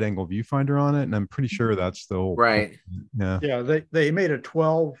had a wide angle viewfinder on it. And I'm pretty sure that's the whole right. Point. Yeah. They made a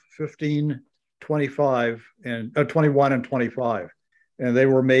 12, 15, 25 and 21 and 25. And they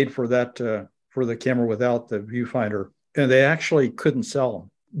were made for that, for the camera without the viewfinder. And they actually couldn't sell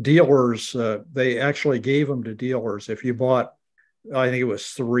them. Dealers, they actually gave them to dealers. If you bought, I think it was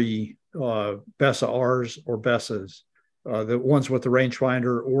 3 Bessa R's or Bessas, the ones with the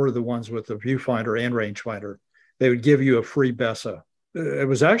rangefinder or the ones with the viewfinder and rangefinder, they would give you a free Bessa. It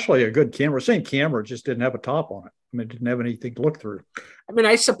was actually a good camera. Same camera, just didn't have a top on it. I mean, it didn't have anything to look through. I mean,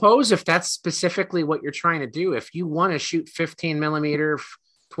 I suppose if that's specifically what you're trying to do, if you want to shoot 15 millimeter,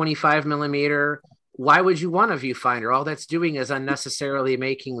 25 millimeter, why would you want a viewfinder? All that's doing is unnecessarily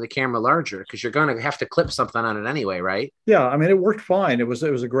making the camera larger, because you're going to have to clip something on it anyway, right? Yeah, I mean, it worked fine. It was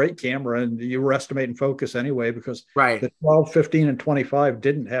a great camera, and you were estimating focus anyway, because the 12, 15, and 25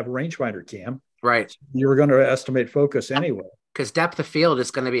 didn't have a rangefinder cam. Right. You were going to estimate focus anyway. Because depth of field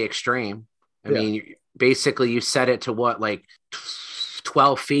is going to be extreme. I mean, basically you set it to like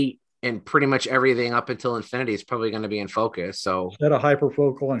 12 feet, and pretty much everything up until infinity is probably going to be in focus. So set a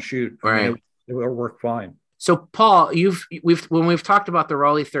hyperfocal and shoot. Right. I mean, it will work fine. So Paul, when we've talked about the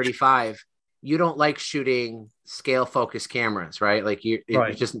Rollei 35, you don't like shooting scale focus cameras, right? Like you're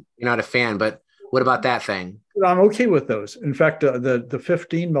not a fan, but what about that thing? I'm okay with those. In fact, the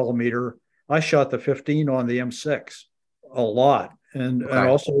 15 millimeter, I shot the 15 on the M6 a lot. and Okay.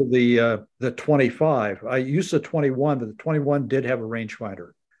 also the 25. I used the 21, but the 21 did have a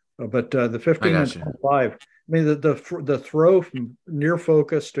rangefinder. But the 15 and gotcha. 25, I mean, the throw from near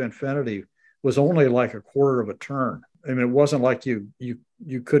focus to infinity was only like a quarter of a turn. I mean, it wasn't like you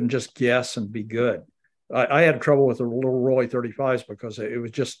couldn't just guess and be good. I had trouble with the little Rolly 35s because it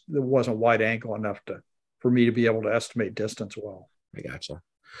wasn't wide angle enough for me to be able to estimate distance well. I gotcha.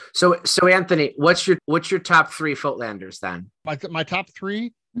 So Anthony, what's your top 3 Footlanders then? My top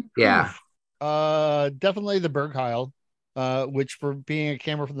 3? Yeah. Definitely the Bergheil, which for being a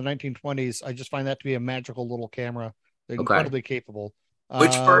camera from the 1920s, I just find that to be a magical little camera. Incredibly capable.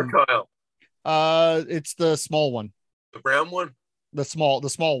 Which Bergheil? It's the small one. The brown one? The small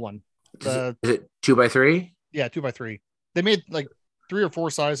one. Is it 2x3? Yeah, 2x3. They made like 3 or 4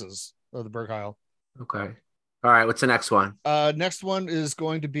 sizes of the Bergheil. Okay. All right. What's the next one? Next one is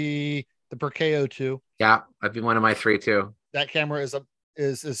going to be the Perkeo 2. Yeah, that'd be one of my 3 too. That camera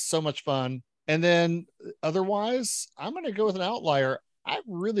is so much fun. And then otherwise, I'm going to go with an outlier. I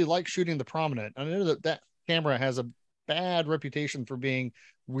really like shooting the Prominent. I know that camera has a bad reputation for being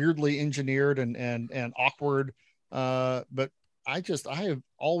weirdly engineered and awkward. But I have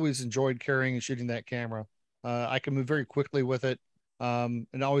always enjoyed carrying and shooting that camera. I can move very quickly with it, and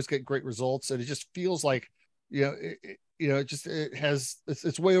always get great results. And it just feels like, it's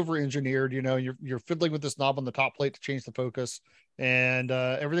way over engineered. You're fiddling with this knob on the top plate to change the focus, and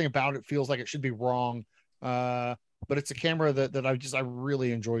everything about it feels like it should be wrong. But it's a camera that I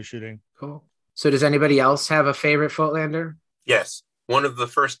really enjoy shooting. Cool. So does anybody else have a favorite Footlander? Yes. One of the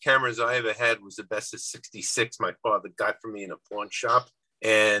first cameras I ever had was the Bessa 66 my father got for me in a pawn shop.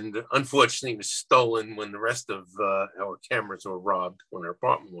 And unfortunately, it was stolen when the rest of our cameras were robbed when our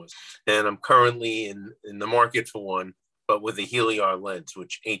apartment was. And I'm currently in the market for one, but with a Heliar lens,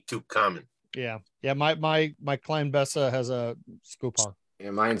 which ain't too common. Yeah. My Klein Bessa has a Skopar.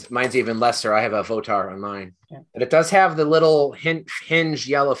 Yeah, mine's even lesser. I have a Votar on mine, but it does have the little hinge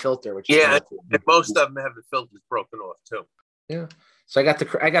yellow filter, which and most of them have the filters broken off too. Yeah. So I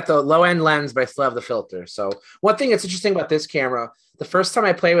got the low end lens, but I still have the filter. So one thing that's interesting about this camera, the first time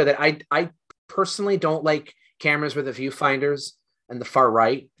I play with it, I personally don't like cameras with the viewfinders and the far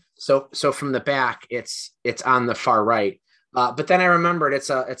right. So from the back, it's on the far right. But then I remembered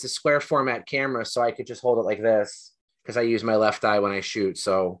it's a square format camera, so I could just hold it like this because I use my left eye when I shoot.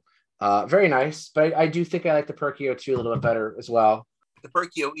 So very nice. But I do think I like the Perkeo 2 a little bit better as well. The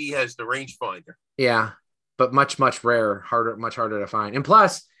Perkeo E has the rangefinder. Yeah. But much rarer, much harder to find. And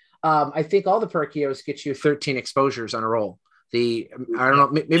plus, I think all the Perkeos get you 13 exposures on a roll. I don't know,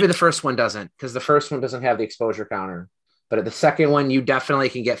 maybe the first one doesn't, because the first one doesn't have the exposure counter. But at the second one, you definitely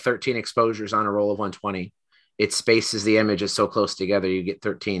can get 13 exposures on a roll of 120. It spaces the images so close together, you get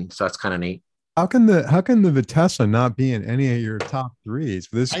 13. So that's kind of neat. How can the Vitessa not be in any of your top 3s?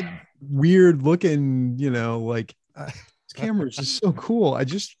 This weird looking, this camera is just so cool.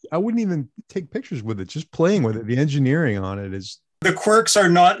 I wouldn't even take pictures with it. Just playing with it, the engineering on it is. The quirks are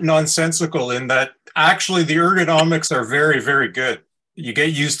not nonsensical in that actually the ergonomics are very, very good. You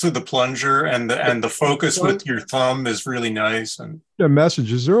get used to the plunger, and the focus with your thumb is really nice. And a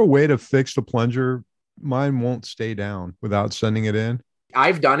message: is there a way to fix the plunger? Mine won't stay down without sending it in.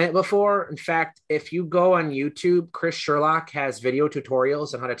 I've done it before. In fact, if you go on YouTube, Chris Sherlock has video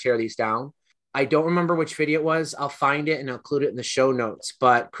tutorials on how to tear these down. I don't remember which video it was. I'll find it and I'll include it in the show notes.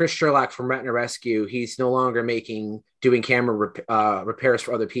 But Chris Sherlock from Retina Rescue, he's no longer doing camera repairs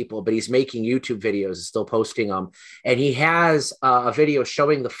for other people, but he's making YouTube videos and still posting them. And he has a video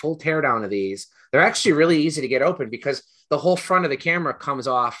showing the full teardown of these. They're actually really easy to get open because the whole front of the camera comes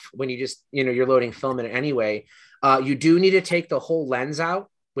off when you just, you're loading film in it anyway. You do need to take the whole lens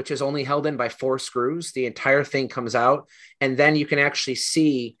out, which is only held in by 4 screws. The entire thing comes out, and then you can actually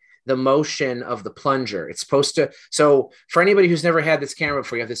see the motion of the plunger. It's supposed to, so for anybody who's never had this camera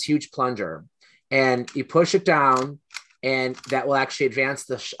before, you have this huge plunger and you push it down and that will actually advance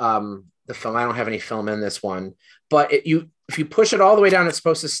the film. I don't have any film in this one, but if you push it all the way down, it's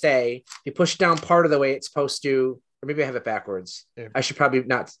supposed to stay. If you push it down part of the way, it's supposed to, or maybe I have it backwards. Yeah. I should probably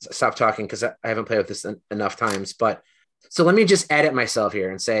not stop talking because I haven't played with this enough times, but so let me just edit myself here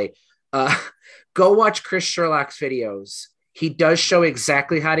and say, go watch Chris Sherlock's videos. He does show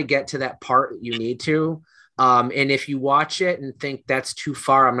exactly how to get to that part that you need to. And if you watch it and think that's too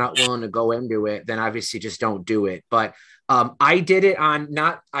far, I'm not willing to go into it, then obviously just don't do it. But I did it on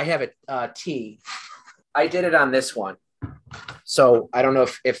I have a T. I did it on this one. So I don't know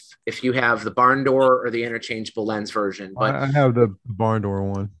if you have the barn door or the interchangeable lens version, but I have the barn door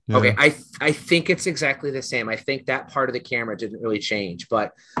one. Yeah. okay, I think it's exactly the same. I think that part of the camera didn't really change,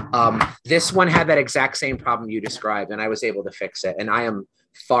 but this one had that exact same problem you described, and I was able to fix it. And I am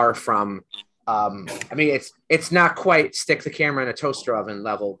far from, I mean, it's not quite stick the camera in a toaster oven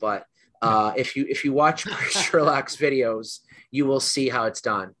level, but if you watch Sherlock's videos, you will see how it's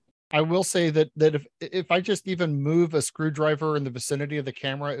done. I will say that if I just even move a screwdriver in the vicinity of the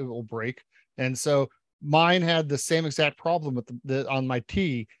camera, it will break. And so mine had the same exact problem with on my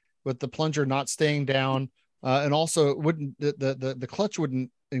T, with the plunger not staying down, and also it wouldn't the clutch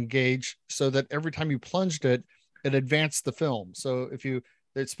wouldn't engage, so that every time you plunged it, it advanced the film. So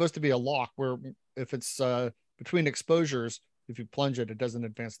it's supposed to be a lock where if it's between exposures, if you plunge it, it doesn't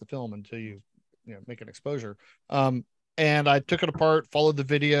advance the film until you make an exposure. And I took it apart, followed the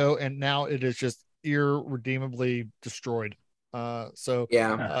video, and now it is just irredeemably destroyed. It's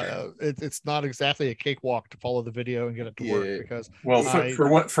not exactly a cakewalk to follow the video and get it to work, because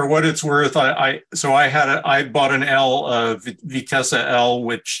for what it's worth, I bought an L, Vitessa L,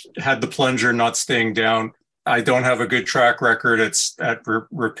 which had the plunger not staying down. I don't have a good track record. It's at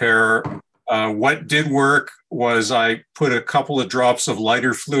repair. What did work was I put a couple of drops of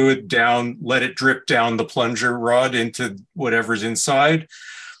lighter fluid down, let it drip down the plunger rod into whatever's inside.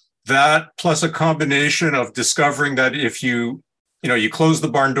 That plus a combination of discovering that if you close the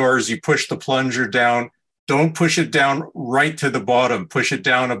barn doors, you push the plunger down, don't push it down right to the bottom, push it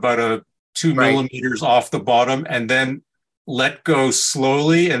down about 2 millimeters off the bottom, and then let go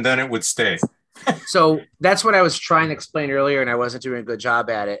slowly, and then it would stay. So that's what I was trying to explain earlier, and I wasn't doing a good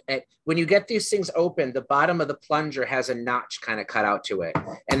job at it. When you get these things open, the bottom of the plunger has a notch kind of cut out to it,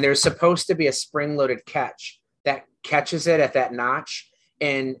 and there's supposed to be a spring-loaded catch that catches it at that notch.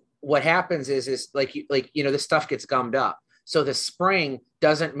 And what happens is this stuff gets gummed up, so the spring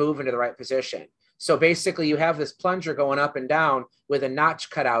doesn't move into the right position. So basically, you have this plunger going up and down with a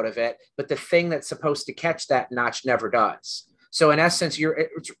notch cut out of it, but the thing that's supposed to catch that notch never does. So in essence,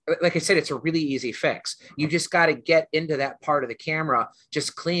 like I said, it's a really easy fix. You just got to get into that part of the camera,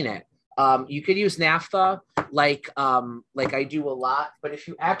 just clean it. You could use naphtha like I do a lot, but if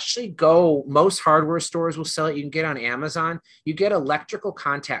you actually go, most hardware stores will sell it. You can get on Amazon. You get electrical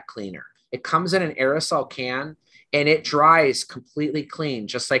contact cleaner. It comes in an aerosol can and it dries completely clean,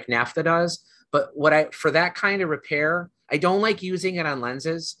 just like naphtha does. But for that kind of repair, I don't like using it on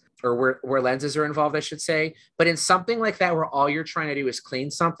lenses, or where lenses are involved, I should say. But in something like that, where all you're trying to do is clean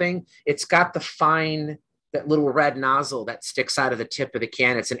something, it's got that little red nozzle that sticks out of the tip of the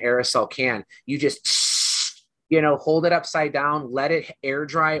can. It's an aerosol can. You just, hold it upside down, let it air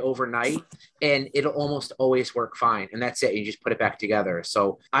dry overnight, and it'll almost always work fine. And that's it. You just put it back together.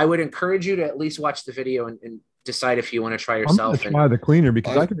 So I would encourage you to at least watch the video and decide if you want to try yourself. I'm going to try the cleaner,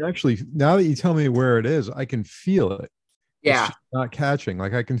 because I can actually, now that you tell me where it is, I can feel it. Yeah. It's just not catching.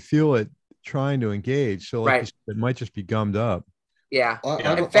 Like I can feel it trying to engage. So it might just be gummed up. Yeah.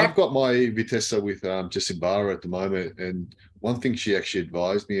 I've got my Vitessa with Jessibara at the moment. And one thing she actually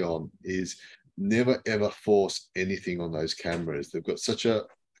advised me on is never, ever force anything on those cameras. They've got such a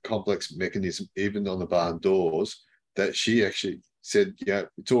complex mechanism, even on the barn doors, that she actually said,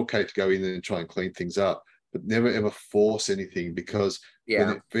 it's okay to go in and try and clean things up, but never, ever force anything, because when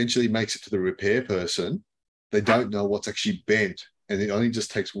it eventually makes it to the repair person, they don't know what's actually bent, and it only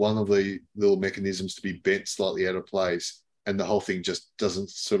just takes one of the little mechanisms to be bent slightly out of place, and the whole thing just doesn't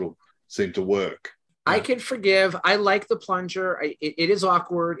sort of seem to work. I can forgive. I like the plunger. It is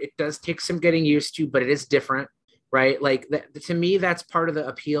awkward. It does take some getting used to, but it is different, right? Like to me, that's part of the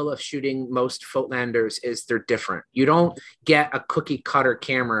appeal of shooting most Footlanders is they're different. You don't get a cookie cutter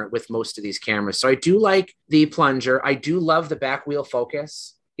camera with most of these cameras. So I do like the plunger. I do love the back wheel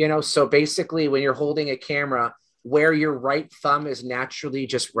focus. So basically when you're holding a camera where your right thumb is naturally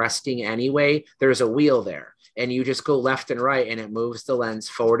just resting anyway, there's a wheel there, and you just go left and right and it moves the lens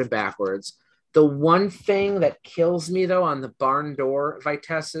forward and backwards. The one thing that kills me though on the barn door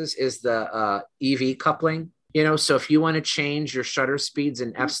Vitessas is the EV coupling. So if you want to change your shutter speeds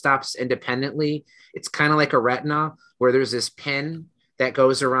and f-stops independently, it's kind of like a retina where there's this pin that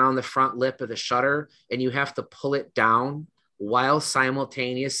goes around the front lip of the shutter, and you have to pull it down while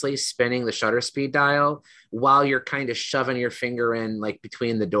simultaneously spinning the shutter speed dial while you're kind of shoving your finger in like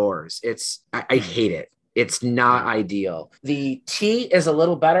between the doors. I hate it. It's not ideal. The T is a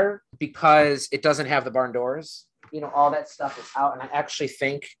little better because it doesn't have the barn doors. All that stuff is out. And I actually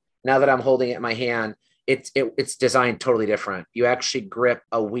think, now that I'm holding it in my hand, it's designed totally different. You actually grip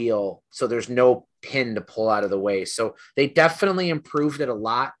a wheel, so there's no pin to pull out of the way. So they definitely improved it a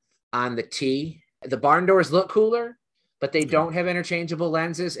lot on the T. The barn doors look cooler, but they don't have interchangeable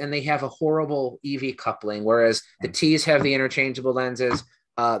lenses, and they have a horrible EV coupling, whereas the T's have the interchangeable lenses.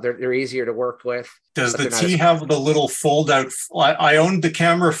 They're easier to work with. Does the T have the little fold out? I owned the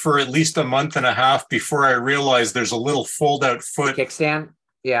camera for at least a month and a half before I realized there's a little fold out foot kickstand.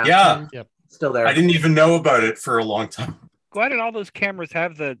 Yeah. Yeah. Yep. Still there. I didn't even know about it for a long time. Why did all those cameras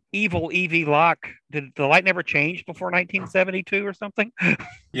have the evil EV lock? Did the light never change before 1972 or something?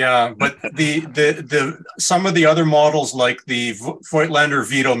 Yeah, but the some of the other models like the Voigtlander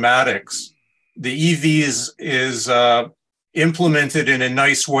Vitomatic, the EV is implemented in a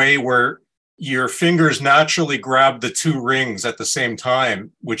nice way where your fingers naturally grab the two rings at the same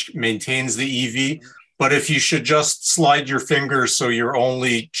time, which maintains the EV. But if you should just slide your fingers so you're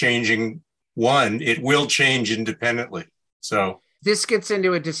only changing one, it will change independently. So this gets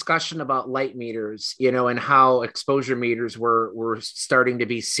into a discussion about light meters, and how exposure meters were starting to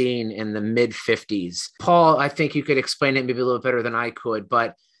be seen in the mid 50s. Paul, I think you could explain it maybe a little better than I could,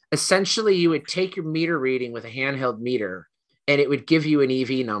 but essentially you would take your meter reading with a handheld meter and it would give you an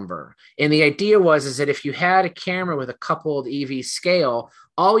EV number. And the idea was that if you had a camera with a coupled EV scale,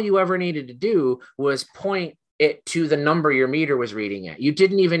 all you ever needed to do was point it to the number your meter was reading at. You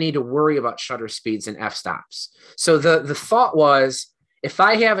didn't even need to worry about shutter speeds and f-stops. So the thought was, if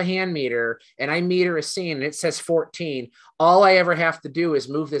I have a hand meter and I meter a scene and it says 14, all I ever have to do is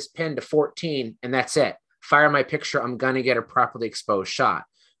move this pin to 14 and that's it. Fire my picture, I'm gonna get a properly exposed shot.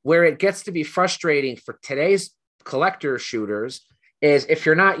 Where it gets to be frustrating for today's collector shooters is if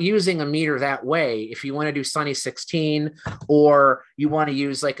you're not using a meter that way, if you want to do Sunny 16 or you want to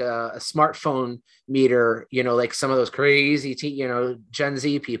use like a smartphone meter, like some of those crazy, Gen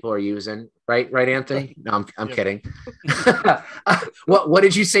Z people are using, right, Anthony? No, I'm kidding. What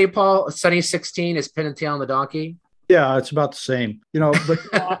did you say, Paul? Sunny 16 is pin and tail on the donkey? Yeah, it's about the same,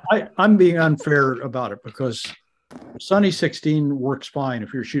 but I'm being unfair about it because Sunny 16 works fine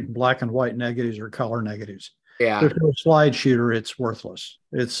if you're shooting black and white negatives or color negatives. Yeah. If you're a slide shooter, it's worthless.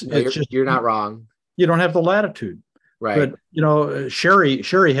 You're not wrong. You don't have the latitude. Right. But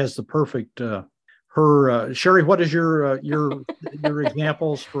Sherry has the perfect Sherry, what is your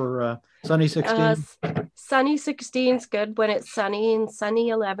examples for Sunny 16? Sunny 16's good when it's sunny, and Sunny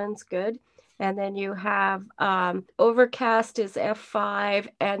 11's good. And then you have overcast is F5,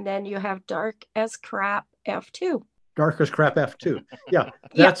 and then you have dark as crap F2. Dark as crap F2. Yeah.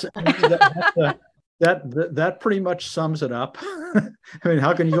 That pretty much sums it up. I mean,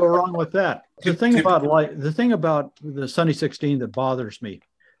 how can you go wrong with that? The thing about the Sunny 16 that bothers me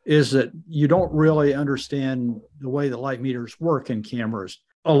is that you don't really understand the way that light meters work in cameras.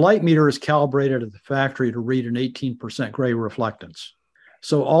 A light meter is calibrated at the factory to read an 18% gray reflectance.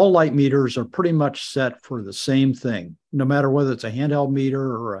 So all light meters are pretty much set for the same thing, no matter whether it's a handheld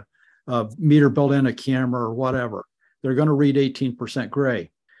meter or a meter built in a camera or whatever. They're going to read 18% gray.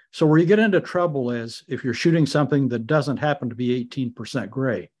 So where you get into trouble is if you're shooting something that doesn't happen to be 18%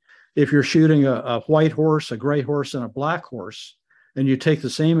 gray. If you're shooting a white horse, a gray horse, and a black horse, and you take the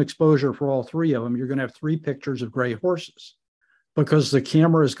same exposure for all three of them, you're going to have three pictures of gray horses because the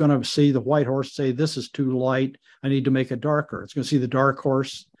camera is going to see the white horse, say, this is too light, I need to make it darker. It's going to see the dark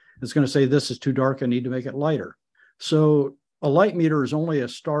horse. It's going to say, this is too dark, I need to make it lighter. So a light meter is only a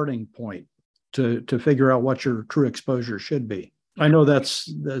starting point to figure out what your true exposure should be. I know that's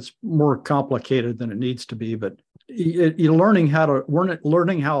more complicated than it needs to be, but learning how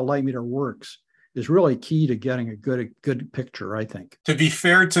a light meter works is really key to getting a good picture, I think. To be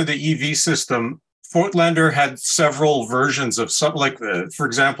fair to the EV system, Voigtlander had several versions of some, like, for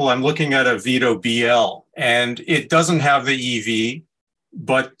example, I'm looking at a Vito BL, and it doesn't have the EV,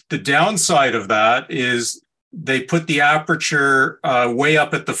 but the downside of that is they put the aperture way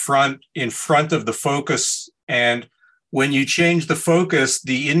up at the front, in front of the focus, and when you change the focus,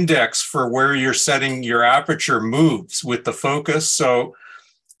 the index for where you're setting your aperture moves with the focus. So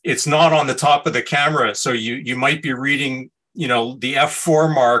it's not on the top of the camera. So you might be reading, the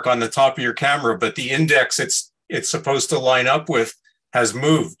F4 mark on the top of your camera, but the index it's supposed to line up with has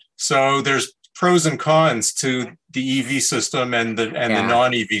moved. So there's pros and cons to the EV system and the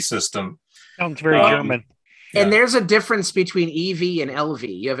non-EV system. Sounds very German. And there's a difference between EV and LV.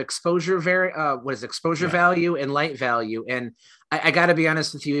 You have exposure value and light value. And I got to be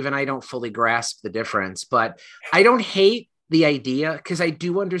honest with you, even I don't fully grasp the difference, but I don't hate the idea because I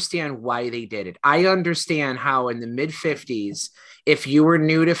do understand why they did it. I understand how in the mid 50s, if you were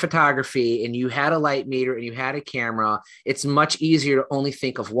new to photography and you had a light meter and you had a camera, it's much easier to only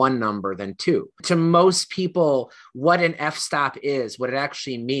think of one number than two. To most people, what an f-stop is, what it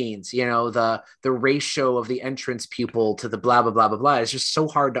actually means, you know, the ratio of the entrance pupil to the blah, blah, blah, blah, blah, is just so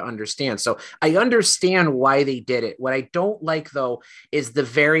hard to understand. So I understand why they did it. What I don't like, though, is the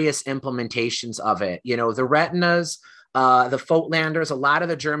various implementations of it. You know, the retinas, the Fotlanders, a lot of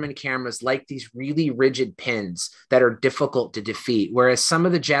the German cameras like these really rigid pins that are difficult to defeat. Whereas some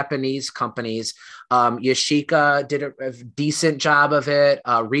of the Japanese companies, Yashica did a decent job of it.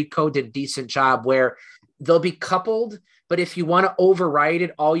 Ricoh did a decent job where they'll be coupled, but if you want to override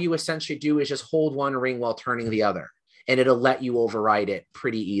it, all you essentially do is just hold one ring while turning the other, and it'll let you override it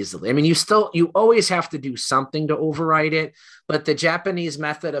pretty easily. I mean, you always have to do something to override it, but the Japanese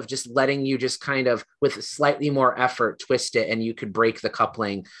method of just letting you just kind of, with slightly more effort, twist it and you could break the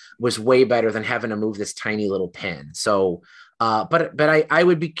coupling was way better than having to move this tiny little pin. So, but I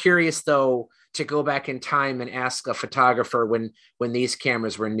would be curious, though, to go back in time and ask a photographer when these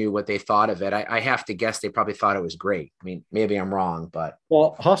cameras were new, what they thought of it. I have to guess they probably thought it was great. I mean, maybe I'm wrong, but.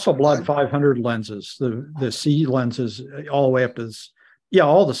 Well, Hasselblad 500 lenses, the C lenses, all the way up to this,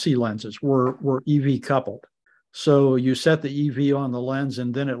 all the C lenses were EV coupled. So you set the EV on the lens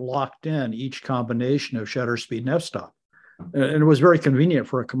and then it locked in each combination of shutter speed and f-stop. And it was very convenient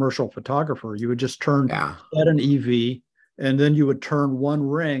for a commercial photographer. You would just set an EV, and then you would turn one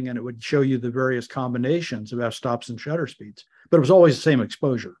ring and it would show you the various combinations of f-stops and shutter speeds. But it was always the same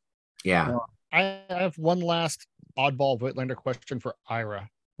exposure. Yeah. I have one last oddball Voigtlander question for Ira.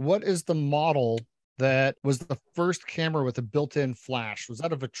 What is the model that was the first camera with a built-in flash? Was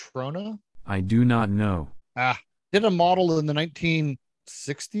that a Vetrona? I do not know. Did a model in the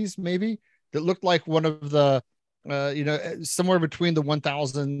 1960s maybe that looked like one of the, somewhere between the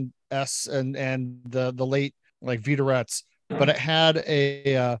 1000S and the late like Vitorettes, but it had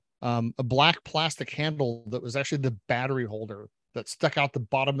a black plastic handle that was actually the battery holder that stuck out the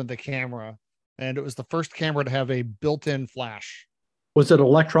bottom of the camera, and it was the first camera to have a built-in flash. Was it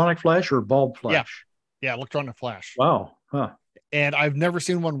electronic flash or bulb flash? Yeah, electronic flash. Wow. Huh. And I've never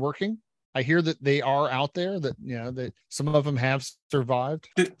seen one working. I hear that they are out there, that that some of them have survived.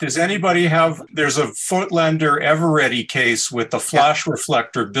 Does anybody have? There's a Fotlander Eveready case with the flash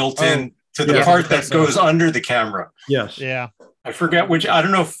reflector built in to the part that goes under the camera. Yes. Yeah. I forget which. I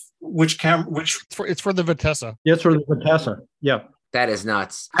don't know which camera. It's for the Vitessa. Yeah, it's for the Vitessa. Yeah. That is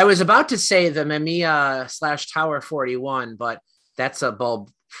nuts. I was about to say the Mamiya / Tower 41, but that's a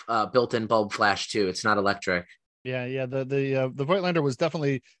bulb, built-in bulb flash too. It's not electric. Yeah. The Voigtlander was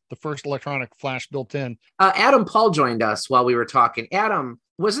definitely the first electronic flash built in. Adam Paul joined us while we were talking. Adam,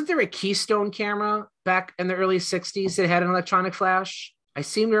 wasn't there a Keystone camera back in the early 60s that had an electronic flash? I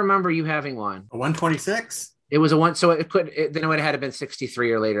seem to remember you having one. A 126? It was a one, so then it would have been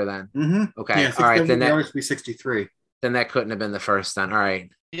 63 or later then. Mm-hmm. Okay. Yeah, all right. Then that would be 63. Then that couldn't have been the first then. All right.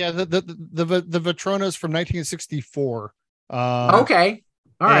 Yeah, the Vetronas from 1964. Okay.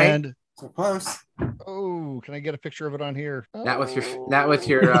 All right. And so close. Oh, can I get a picture of it on here? Not with your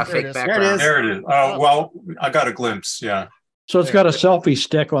fake background. There it is. Oh, well, I got a glimpse. Yeah. So it's got a selfie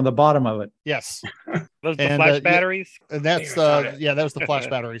stick on the bottom of it. Yes. Those the flash batteries? And that's that was the flash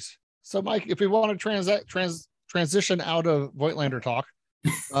batteries. So Mike, if we want to transition out of Voigtlander talk,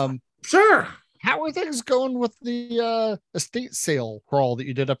 sure. How are things going with the estate sale crawl that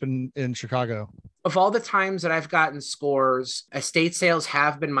you did up in Chicago? Of all the times that I've gotten scores, estate sales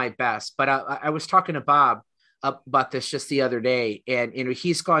have been my best. But I was talking to Bob about this just the other day, and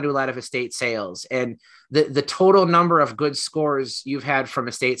he's gone to a lot of estate sales, and the total number of good scores you've had from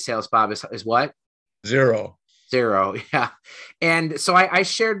estate sales, Bob, is what? Zero. Yeah. And so I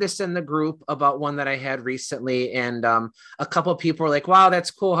shared this in the group about one that I had recently, and a couple of people were like, wow,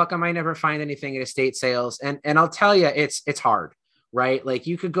 that's cool. How come I never find anything at estate sales? And I'll tell you, it's hard, right? Like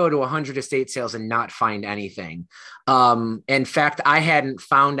you could go to 100 estate sales and not find anything. In fact, I hadn't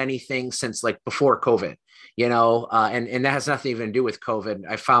found anything since like before COVID, and that has nothing even to do with COVID.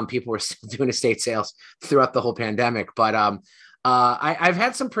 I found people were still doing estate sales throughout the whole pandemic, but I've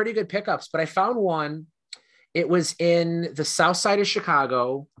had some pretty good pickups, but I found one. It was in the south side of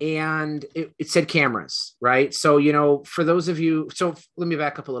Chicago, and it said cameras, right? So, for those of you, so let me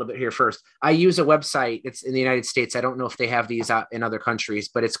back up a little bit here first. I use a website. It's in the United States. I don't know if they have these out in other countries,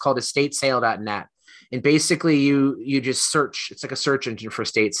 but it's called estatesale.net. And basically you just search. It's like a search engine for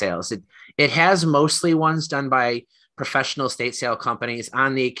estate sales. It has mostly ones done by professional estate sale companies.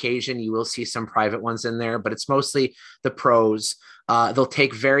 On the occasion, you will see some private ones in there, but it's mostly the pros. They'll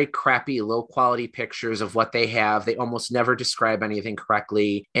take very crappy, low quality pictures of what they have. They almost never describe anything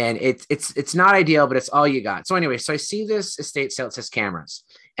correctly. And it's not ideal, but it's all you got. So anyway, so I see this estate sale, it says cameras,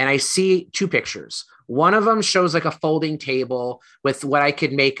 and I see two pictures. One of them shows like a folding table with what I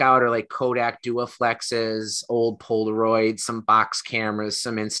could make out are like Kodak Duoflexes, old Polaroids, some box cameras,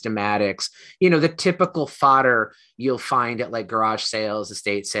 some Instamatics, the typical fodder you'll find at like garage sales,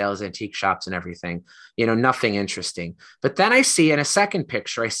 estate sales, antique shops and everything, nothing interesting. But then I see in a second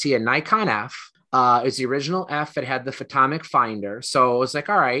picture, I see a Nikon F. It's the original F. It had the photomic finder. So I was like,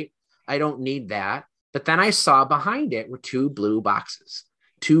 all right, I don't need that. But then I saw behind it were two blue boxes.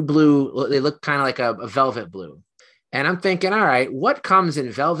 Two blue, they look kind of like a velvet blue. And I'm thinking, all right, what comes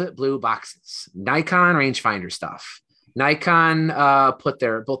in velvet blue boxes? Nikon rangefinder stuff. Nikon put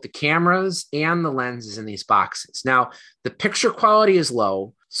both the cameras and the lenses in these boxes. Now, the picture quality is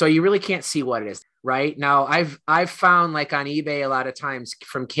low, so you really can't see what it is. Right now, I've found like on eBay a lot of times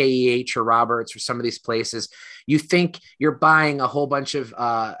from KEH or Roberts or some of these places, you think you're buying a whole bunch of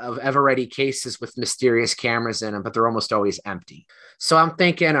ever-ready cases with mysterious cameras in them, but they're almost always empty. So I'm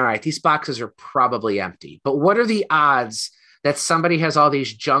thinking, all right, these boxes are probably empty. But what are the odds that somebody has all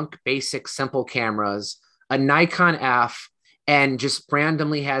these junk, basic, simple cameras, a Nikon F, and just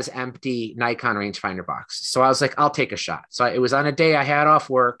randomly has empty Nikon rangefinder boxes? So I was like, I'll take a shot. So it was on a day I had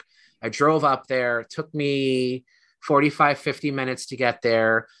off work. I drove up there. It took me 45, 50 minutes to get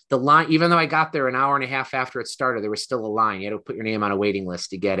there. The line, even though I got there an hour and a half after it started, there was still a line. You had to put your name on a waiting list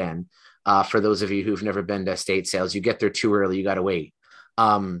to get in. For those of you who've never been to estate sales, you get there too early. You got to wait.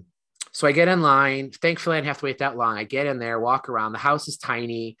 So I get in line. Thankfully, I didn't have to wait that long. I get in there, walk around. The house is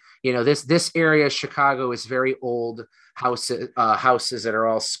tiny. This area of Chicago is very old houses that are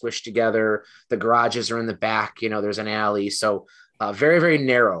all squished together. The garages are in the back. There's an alley. So very, very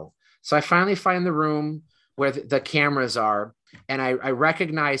narrow. So I finally find the room where the cameras are. And I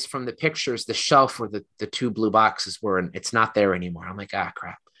recognize from the pictures, the shelf where the two blue boxes were, and it's not there anymore. I'm like,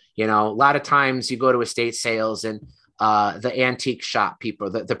 crap. A lot of times you go to estate sales and the antique shop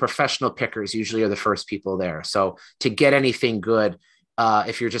people, the professional pickers usually are the first people there. So to get anything good,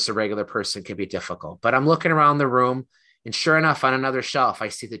 if you're just a regular person, can be difficult. But I'm looking around the room, and sure enough, on another shelf, I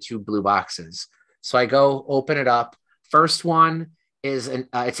see the two blue boxes. So I go open it up. First one is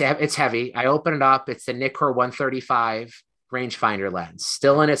it's heavy. I open it up. It's the Nikkor 135 rangefinder lens,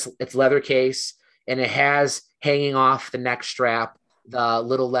 still in its leather case, and it has hanging off the neck strap the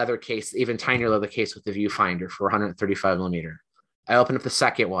little leather case, even tinier leather case with the viewfinder for 135 millimeter. I open up the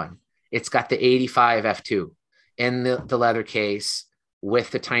second one. It's got the 85 f2 in the leather case with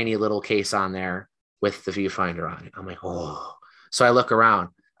the tiny little case on there with the viewfinder on it. I'm like, oh. So I look around.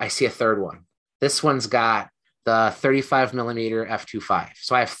 I see a third one. This one's got the 35 millimeter f2.5.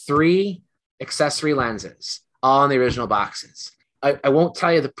 So I have three accessory lenses, all in the original boxes. I won't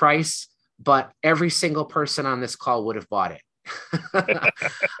tell you the price, but every single person on this call would have bought it.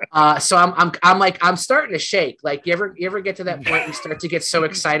 So I'm starting to shake. Like you ever get to that point you start to get so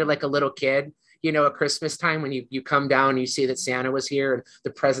excited like a little kid, at Christmas time when you come down and you see that Santa was here and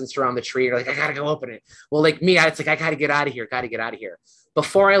the presents are on the tree. You're like, I gotta go open it. Well, like me, it's like I gotta get out of here.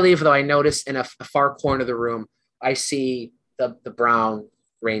 Before I leave, though, I notice in a far corner of the room, I see the brown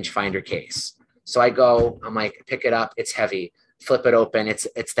rangefinder case. So I go, I'm like, pick it up. It's heavy. Flip it open. It's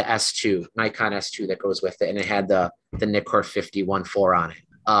the S2, Nikon S2 that goes with it. And it had the Nikkor 50-1.4 on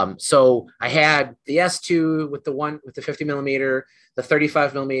it. So I had the S2 with the 50 millimeter, the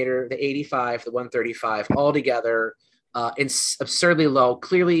 35 millimeter, the 85, the 135 all together, absurdly low.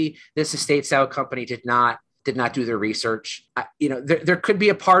 Clearly this estate sale company did not do their research. There could be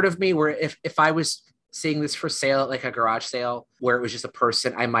a part of me where if I was seeing this for sale at like a garage sale where it was just a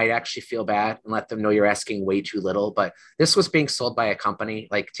person, I might actually feel bad and let them know you're asking way too little. But this was being sold by a company,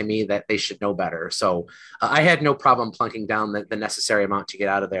 like to me, that they should know better. So I had no problem plunking down the necessary amount to get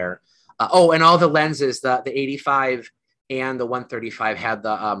out of there. And all the lenses, the 85 and the 135 had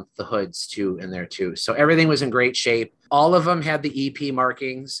the hoods too in there too. So everything was in great shape. All of them had the EP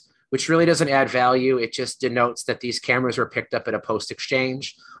markings, which really doesn't add value. It just denotes that these cameras were picked up at a post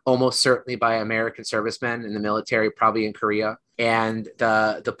exchange, almost certainly by American servicemen in the military, probably in Korea. And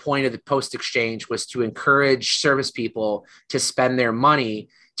the point of the post exchange was to encourage service people to spend their money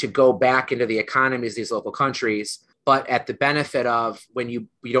to go back into the economies of these local countries, but at the benefit of when you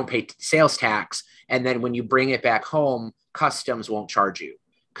don't pay sales tax. And then when you bring it back home, customs won't charge you.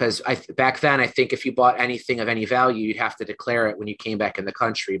 because back then, I think if you bought anything of any value, you'd have to declare it when you came back in the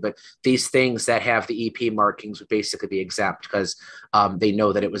country. But these things that have the EP markings would basically be exempt because they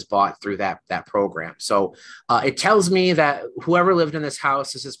know that it was bought through that program. So it tells me that whoever lived in this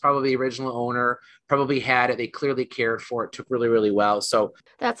house, this is probably the original owner, probably had it. They clearly cared for it, took really, really well. So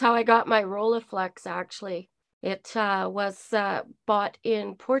that's how I got my Rolleiflex, actually. It was bought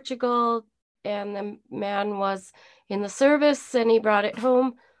in Portugal, and the man was in the service and he brought it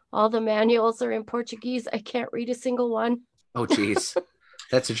home. All the manuals are in Portuguese. I can't read a single one. Oh, geez.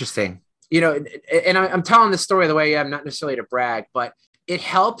 That's interesting. You know, and I'm telling this story the way I'm not necessarily to brag, but it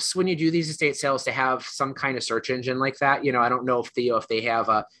helps when you do these estate sales to have some kind of search engine like that. You know, I don't know if they have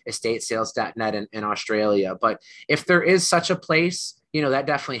estatesales.net in Australia, but if there is such a place, you know, that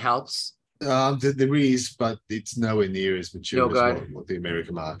definitely helps. There is, but it's nowhere near as mature No as good. what the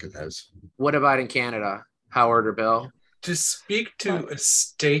American market has. What about in Canada, Howard or Bill? To speak to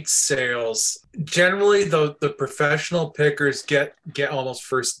estate sales, generally the professional pickers get almost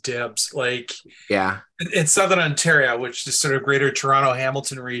first dibs. Like Yeah. in Southern Ontario, which is sort of Greater Toronto,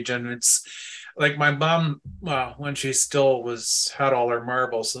 Hamilton region, it's like my mom, when she still had all her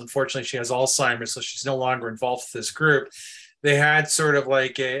marbles. Unfortunately, she has Alzheimer's, so she's no longer involved with this group. They had sort of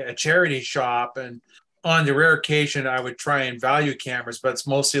like a charity shop, and on the rare occasion, I would try and value cameras, but it's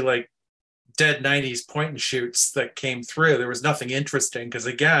mostly like dead 90s point and shoots that came through. There was nothing interesting because,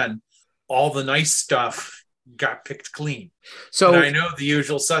 again, all the nice stuff got picked clean. So and I know the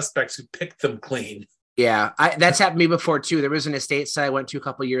usual suspects who picked them clean. Yeah, that's happened to me before too. There was an estate sale I went to a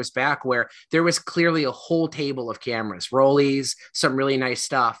couple of years back where there was clearly a whole table of cameras, rollies, some really nice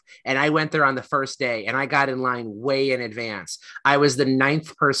stuff. And I went there on the first day and I got in line way in advance. I was the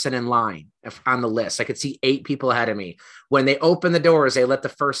 9th person in line on the list. I could see 8 people ahead of me. When they opened the doors, they let the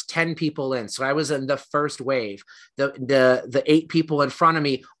first 10 people in. So I was in the first wave. The 8 people in front of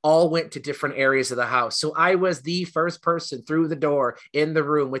me all went to different areas of the house. So I was the first person through the door in the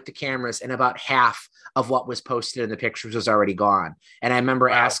room with the cameras, and about half of what was posted in the pictures was already gone. And I remember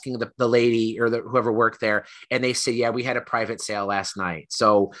asking the lady or whoever worked there, and they said, yeah, we had a private sale last night.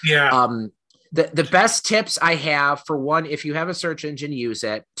 So yeah. The best tips I have, for one, if you have a search engine, use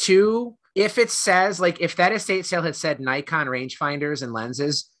it. 2, if it says, like, if that estate sale had said Nikon rangefinders and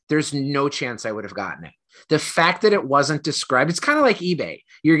lenses, there's no chance I would have gotten it. The fact that it wasn't described, it's kind of like eBay.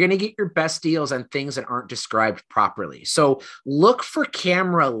 You're going to get your best deals on things that aren't described properly. So look for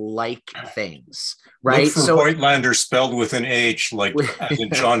camera-like things, right? Look for so Voigtlander spelled with an H, like as in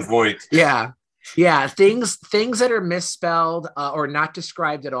John Voight. Yeah. Yeah, things that are misspelled or not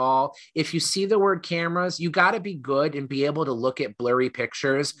described at all. If you see the word cameras, you got to be good and be able to look at blurry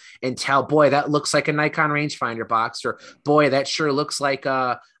pictures and tell, boy, that looks like a Nikon rangefinder box, or boy, that sure looks like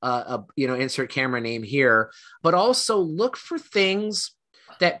a insert camera name here. But also look for things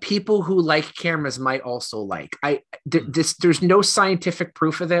that people who like cameras might also like. There's no scientific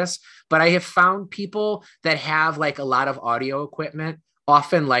proof of this, but I have found people that have like a lot of audio equipment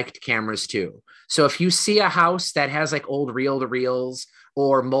often liked cameras too. So if you see a house that has like old reel-to-reels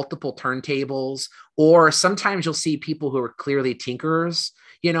or multiple turntables, or sometimes you'll see people who are clearly tinkerers,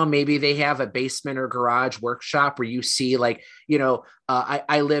 you know, maybe they have a basement or garage workshop where you see like, you know,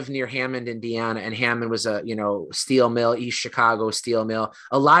 I live near Hammond, Indiana, and Hammond was a, you know, steel mill, East Chicago steel mill.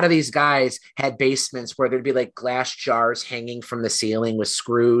 A lot of these guys had basements where there'd be like glass jars hanging from the ceiling with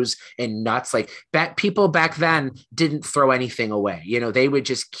screws and nuts. Like people back then didn't throw anything away. You know, they would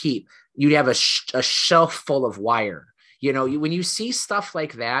just keep, you'd have a shelf full of wire. You know, when you see stuff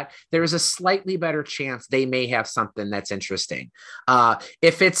like that, there's a slightly better chance they may have something that's interesting.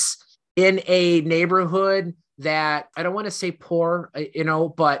 If it's in a neighborhood that, I don't want to say poor, you know,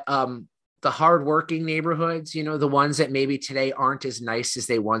 but the hardworking neighborhoods, you know, the ones that maybe today aren't as nice as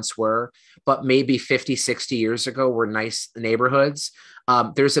they once were, but maybe 50, 60 years ago were nice neighborhoods.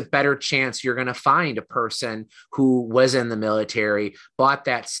 There's a better chance you're going to find a person who was in the military, bought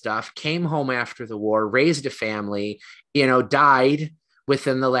that stuff, came home after the war, raised a family, you know, died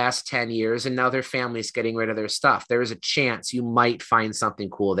within the last 10 years, and now their family's getting rid of their stuff. There's a chance you might find something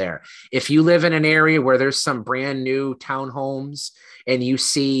cool there. If you live in an area where there's some brand new townhomes and you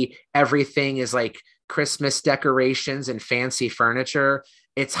see everything is like Christmas decorations and fancy furniture,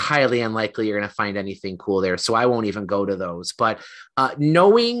 it's highly unlikely you're going to find anything cool there. So I won't even go to those. But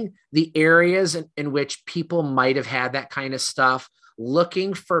knowing the areas in which people might have had that kind of stuff,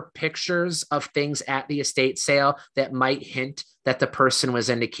 looking for pictures of things at the estate sale that might hint that the person was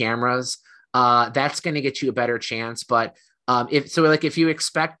into cameras, that's going to get you a better chance. But if you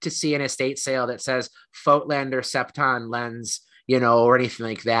expect to see an estate sale that says Voigtlander Septon lens, you know, or anything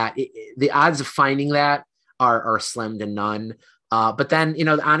like that, the odds of finding that are slim to none. But then,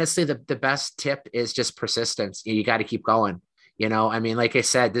 honestly, the best tip is just persistence. You got to keep going. I mean, like I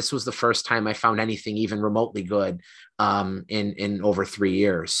said, this was the first time I found anything even remotely good in over 3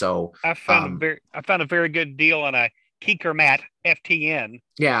 years. So I found a very good deal on a Kikkermat FTN.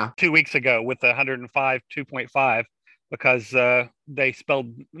 Yeah. 2 weeks ago with the 105 2.5 because they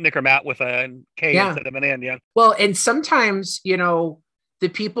spelled Knickermat with a K instead of an N. Yeah. Well, and sometimes, the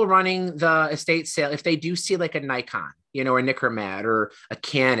people running the estate sale, if they do see like a Nikon, or a Knickermat or a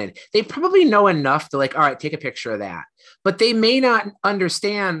Canon, they probably know enough to like, all right, take a picture of that. But they may not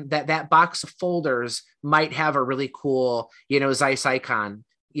understand that that box of folders might have a really cool, Zeiss Icon,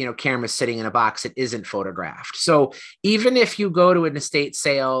 camera sitting in a box that isn't photographed. So even if you go to an estate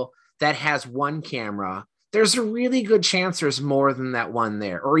sale that has one camera, there's a really good chance there's more than that one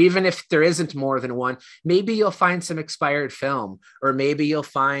there. Or even if there isn't more than one, maybe you'll find some expired film, or maybe you'll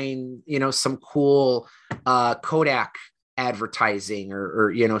find, some cool Kodak advertising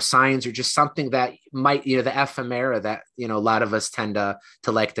or signs, or just something that might, the ephemera that, a lot of us tend to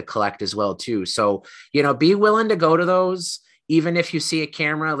like to collect as well too. So, be willing to go to those. Even if you see a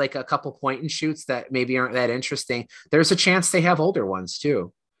camera, like a couple point and shoots that maybe aren't that interesting, there's a chance they have older ones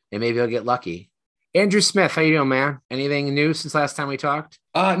too. And maybe you'll get lucky. Andrew Smith, how you doing, man? Anything new since last time we talked?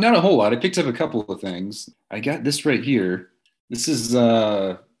 Not a whole lot. I picked up a couple of things. I got this right here. This is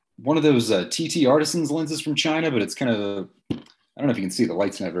one of those TT Artisans lenses from China, but it's kind of, I don't know if you can see, the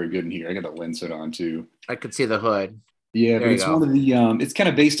light's not very good in here. I got the lens hood on too. I could see the hood. Yeah, but it's one of the, it's kind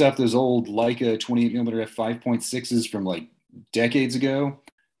of based off those old Leica 28mm f5.6s from like decades ago,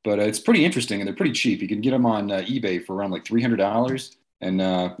 but it's pretty interesting and they're pretty cheap. You can get them on eBay for around like $300. And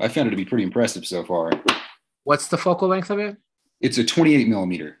I found it to be pretty impressive so far. What's the focal length of it? It's a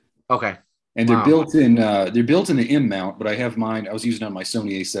 28mm. Okay. And they're built in the M mount, but I have mine. I was using it on my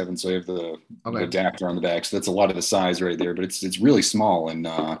Sony A7, so I have the adapter on the back. So that's a lot of the size right there, but it's really small, and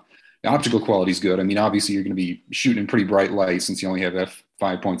the optical quality is good. I mean, obviously you're going to be shooting in pretty bright light since you only have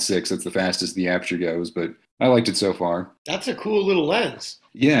f5.6. That's the fastest the aperture goes, but I liked it so far. That's a cool little lens.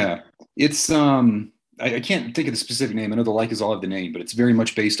 Yeah, it's I can't think of the specific name. I know the Leicas all have the name, but it's very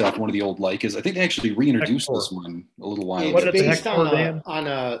much based off one of the old Leicas. I think they actually reintroduced this one a little while ago. It's based on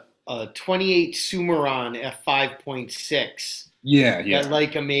a 28 Sumeron f5.6. Yeah. That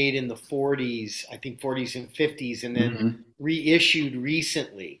Leica made in the 40s, I think 40s and 50s, and then reissued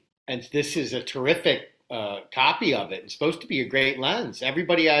recently. And this is a terrific copy of it. It's supposed to be a great lens.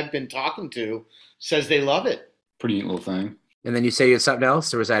 Everybody I've been talking to says they love it. Pretty neat little thing. And then you say you had something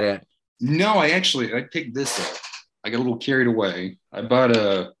else, or was that it? No, I picked this up. I got a little carried away. I bought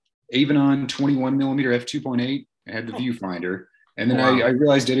a Avinon 21mm f2.8. I had the viewfinder. And then I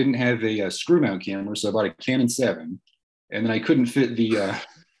realized I didn't have a screw mount camera, so I bought a Canon 7. And then I couldn't fit the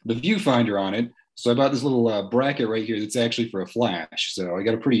viewfinder on it. So I bought this little bracket right here that's actually for a flash. So I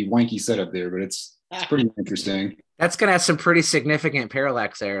got a pretty wanky setup there, but it's pretty interesting. That's going to have some pretty significant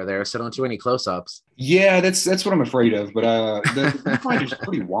parallax error there, so don't do any close-ups. Yeah, that's what I'm afraid of. But the viewfinder's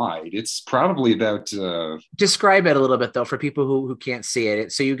pretty wide. It's probably about... Describe it a little bit, though, for people who can't see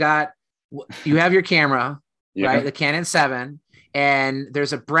it. So you have your camera, right? The Canon 7, and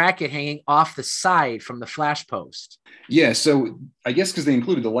there's a bracket hanging off the side from the flash post. Yeah, so I guess because they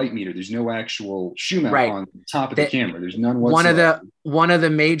included the light meter, there's no actual shoe mount on top of the camera. There's none whatsoever. One of the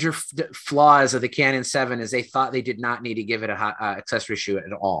major flaws of the Canon 7 is they thought they did not need to give it a accessory shoe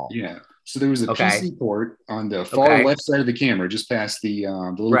at all. Yeah, so there was a PC port on the far left side of the camera, just past the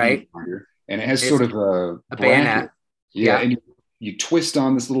little viewfinder, and it has sort of a bayonet. Yeah, and you twist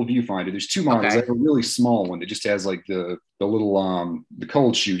on this little viewfinder. There's two models. I have a really small one that just has like the little the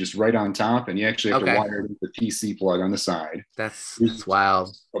cold shoe just right on top, and you actually have to wire it with the PC plug on the side. That's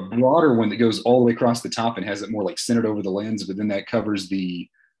wild. A broader one that goes all the way across the top and has it more like centered over the lens, but then that covers the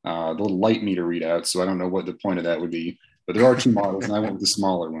little light meter readout. So I don't know what the point of that would be, but there are two models, and I went with the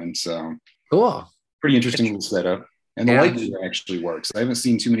smaller one. So cool, pretty interesting little setup. And the light meter actually works. I haven't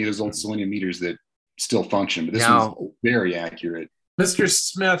seen too many of those old Selenium meters that still function, but this one's very accurate. Mr.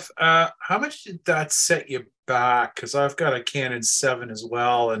 Smith, how much did that set you back? Because I've got a Canon 7 as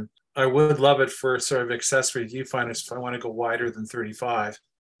well, and I would love it for sort of accessory viewfinders if I want to go wider than 35.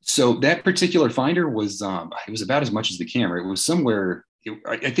 So that particular finder was it was about as much as the camera. It was somewhere,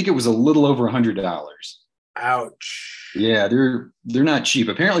 I think it was a little over $100. Ouch. Yeah, they're not cheap.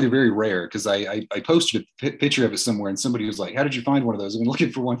 Apparently they're very rare, because I posted a picture of it somewhere and somebody was like, how did you find one of those? I've been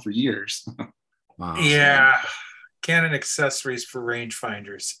looking for one for years. Wow. Yeah, Canon accessories for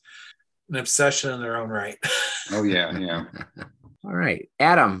rangefinders, an obsession in their own right. Oh yeah. All right,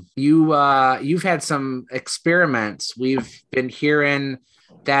 Adam, you've had some experiments. We've been hearing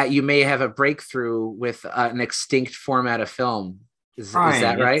that you may have a breakthrough with an extinct format of film. Is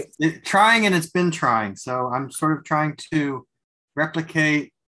that right? Trying, and it's been trying. So I'm sort of trying to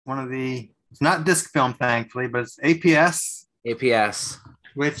replicate one of it's not disc film, thankfully, but it's APS. APS.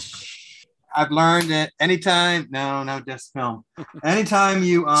 Which I've learned that anytime, no disc film. Anytime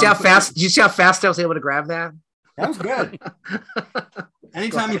you see how fast, did you see how fast I was able to grab that? That was good.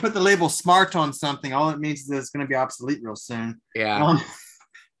 Anytime you put the label smart on something, all it means is that it's going to be obsolete real soon. Yeah.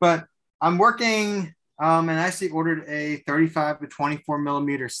 But I'm working and I actually ordered a 35 to 24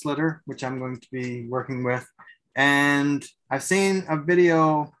 millimeter slitter, which I'm going to be working with. And I've seen a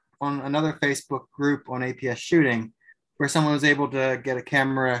video on another Facebook group on APS shooting where someone was able to get a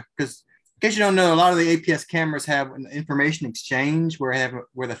camera, because in case you don't know, a lot of the APS cameras have an information exchange where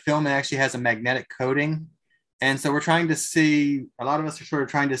the film actually has a magnetic coating. And so we're trying to see, a lot of us are sort of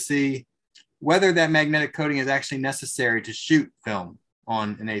trying to see whether that magnetic coating is actually necessary to shoot film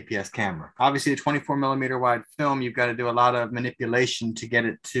on an APS camera. Obviously, a 24 millimeter wide film, you've got to do a lot of manipulation to get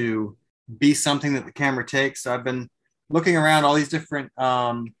it to be something that the camera takes. So I've been looking around all these different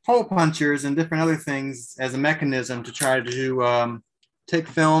hole punchers and different other things as a mechanism to try to take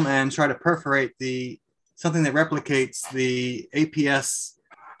film and try to perforate something that replicates the APS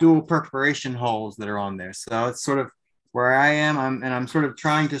dual perforation holes that are on there. So it's sort of where I am. I'm sort of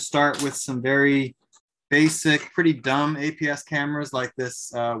trying to start with some very basic, pretty dumb APS cameras like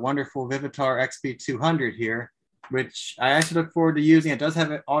this wonderful Vivitar XP200 here, which I actually look forward to using. It does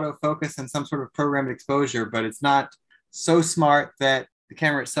have an autofocus and some sort of programmed exposure, but it's not so smart that the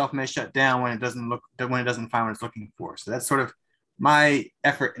camera itself may shut down when it doesn't find what it's looking for. So that's sort of my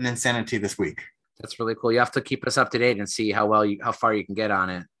effort and insanity this week. That's really cool. You have to keep us up to date and see how far you can get on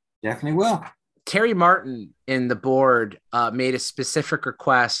it. Definitely will. Terry Martin in the board made a specific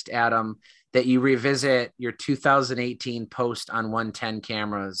request, Adam, that you revisit your 2018 post on 110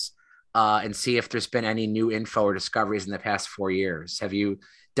 cameras and see if there's been any new info or discoveries in the past 4 years. Have you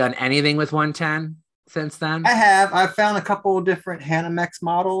done anything with 110 since then? I have. I've found a couple of different Hanamex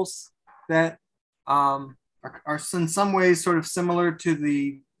models that are in some ways sort of similar to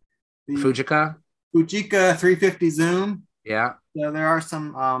the Fujica 350 zoom. Yeah. So there are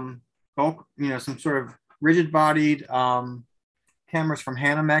some bulk, some sort of rigid bodied cameras from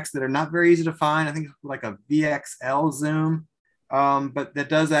Hanamex that are not very easy to find. I think it's like a VXL zoom, but that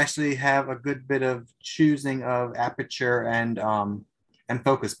does actually have a good bit of choosing of aperture and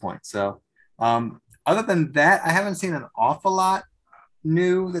focus point. So other than that, I haven't seen an awful lot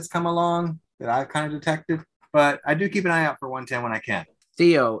new that's come along that I've kind of detected, but I do keep an eye out for 110 when I can.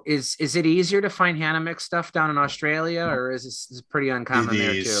 Theo, is it easier to find Hanamex stuff down in Australia, or is this pretty uncommon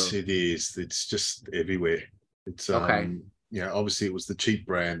there too? It is. It's just everywhere. It's okay. Obviously it was the cheap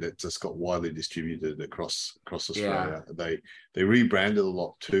brand that just got widely distributed across Australia. Yeah. They rebranded a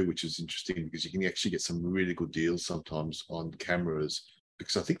lot too, which is interesting because you can actually get some really good deals sometimes on cameras,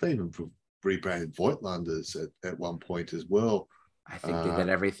 because I think they even rebranded Voigtlanders at one point as well. I think they did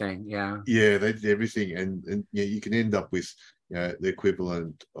everything. Yeah, they did everything, and you can end up with the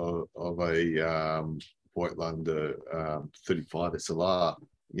equivalent of a Voigtlander 35 SLR,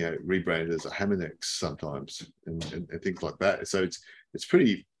 rebranded as a Hamanex sometimes, and things like that. So it's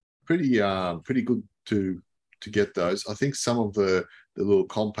pretty good to get those. I think some of the little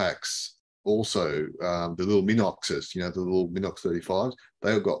compacts also, the little Minoxes, the little Minox 35s,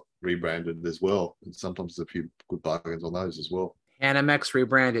 they all got rebranded as well, and sometimes there's a few good bargains on those as well. Hanamex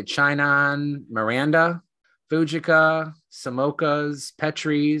rebranded Chinon, Miranda, Fujica, Samokas,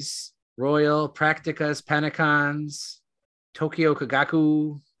 Petris, Royal, Practicas, Penacons, Tokyo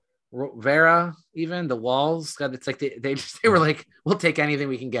Kagaku, Vera, even the walls. God, it's like they were like, we'll take anything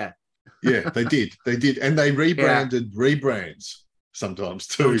we can get. Yeah, they did, and they rebranded rebrands sometimes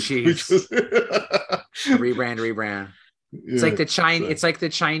too. Oh, rebrand. It's like it's like the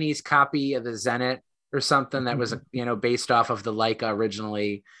Chinese copy of the Zenit or something that was based off of the Leica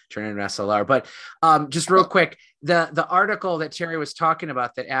originally turned into SLR. But just real quick, the article that Terry was talking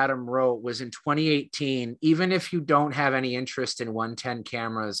about that Adam wrote was in 2018. Even if you don't have any interest in 110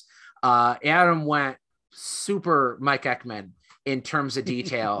 cameras, Adam went super Mike Eckman in terms of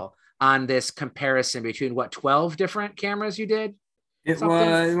detail on this comparison between 12 different cameras you did? We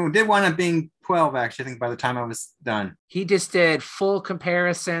did wind up being 12, actually, I think, by the time I was done. He just did full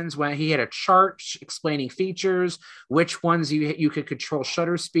comparisons when he had a chart explaining features, which ones you could control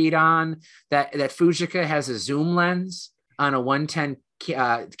shutter speed on, that Fujica has a zoom lens on a 110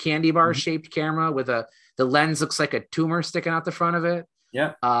 candy bar shaped camera with the lens looks like a tumor sticking out the front of it.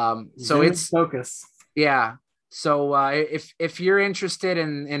 Yeah. So it's focus. Yeah. So if you're interested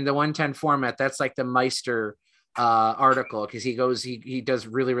in the 110 format, that's like the Meister article, because he does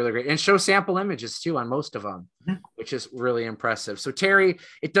really, really great and shows sample images too on most of them, which is really impressive. So Terry,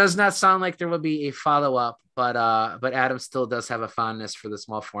 it does not sound like there will be a follow-up, but Adam still does have a fondness for the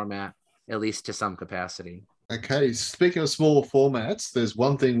small format, at least to some capacity. Okay, speaking of small formats, there's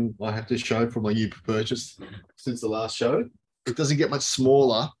one thing I have to show from my new purchase since the last show. It doesn't get much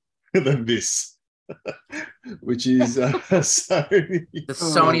smaller than this, which is Sony. The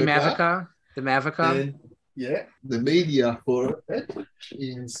Sony Mavica. The Mavica. And, yeah, the media for it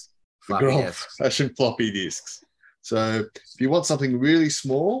is floppy the disks. fashion floppy disks. So if you want something really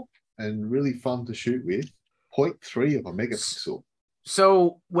small and really fun to shoot with, 0.3 of a megapixel.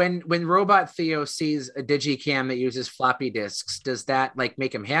 So when Robot Theo sees a Digicam that uses floppy disks, does that like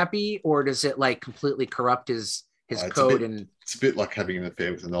make him happy, or does it like completely corrupt his code? It's a bit like having an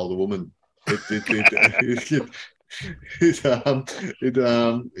affair with an older woman. It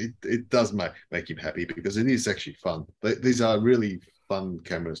does make him happy because it is actually fun. These are really fun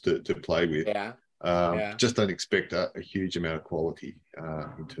cameras to play with. Yeah. Just don't expect a huge amount of quality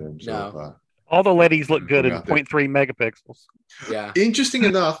in terms of. All the ladies look good in out there. 0.3 megapixels. Yeah. Interesting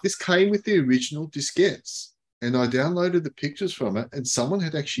enough, this came with the original diskettes, and I downloaded the pictures from it, and someone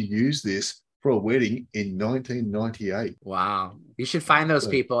had actually used this for a wedding in 1998. Wow. You should find those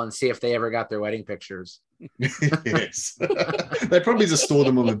people and see if they ever got their wedding pictures. Yes. They probably just stored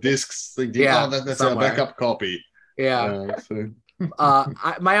them on the discs thinking, that's somewhere. our backup copy. Yeah.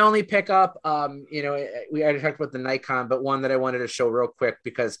 My only pickup, we already talked about the Nikon, but one that I wanted to show real quick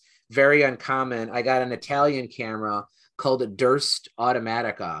because very uncommon. I got an Italian camera called a Durst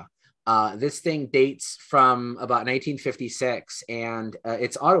Automatica. This thing dates from about 1956, and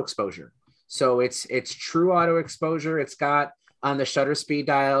it's auto exposure. So it's true auto exposure. It's got on the shutter speed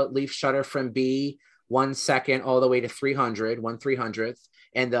dial, leaf shutter from B 1 second all the way to 300, 1/300th.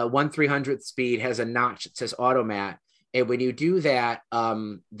 And the 1/300th speed has a notch that says automat. And when you do that,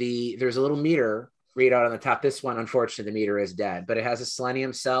 there's a little meter readout on the top. This one, unfortunately, the meter is dead, but it has a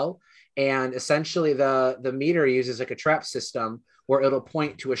selenium cell. And essentially the meter uses like a trap system where it'll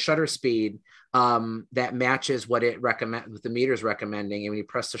point to a shutter speed that matches what the meter is recommending. And when you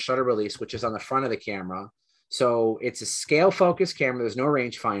press the shutter release, which is on the front of the camera. So it's a scale focus camera. There's no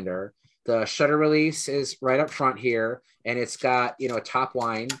rangefinder. The shutter release is right up front here, and it's got, a top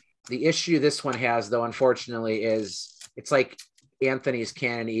wind. The issue this one has, though, unfortunately, is it's like Anthony's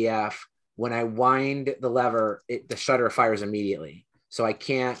Canon EF. When I wind the lever, the shutter fires immediately. So I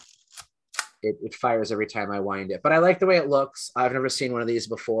can't, it fires every time I wind it. But I like the way it looks. I've never seen one of these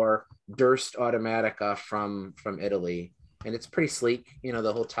before. Durst Automatica from Italy. And it's pretty sleek.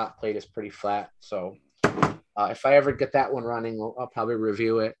 The whole top plate is pretty flat. So if I ever get that one running, I'll probably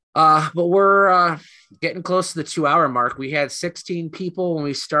review it. But we're getting close to the 2-hour mark. We had 16 people when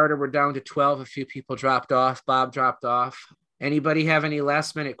we started. We're down to 12. A few people dropped off. Bob dropped off. Anybody have any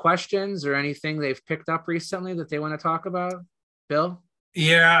last minute questions or anything they've picked up recently that they want to talk about? Bill?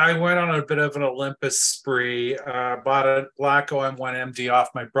 Yeah, I went on a bit of an Olympus spree. Bought a black OM1 MD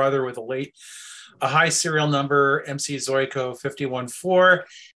off my brother with a high serial number MC Zoico 514.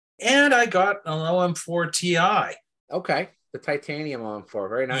 And I got an OM4 Ti. Okay. The titanium OM4.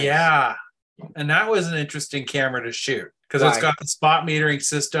 Very nice. Yeah. And that was an interesting camera to shoot because it's got the spot metering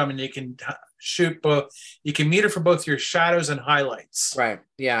system and you can shoot both. You can meter for both your shadows and highlights. Right.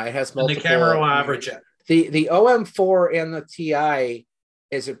 Yeah. It has multiple. And the camera will average it. The OM4 and the Ti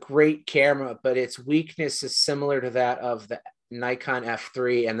is a great camera, but its weakness is similar to that of the Nikon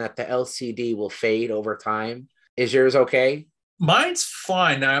F3 and that the LCD will fade over time. Is yours okay? Mine's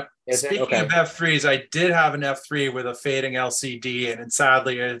fine. Now, speaking of F3s, I did have an F3 with a fading LCD, and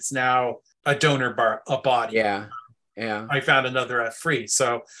sadly, it's now a donor body. Yeah. I found another F3,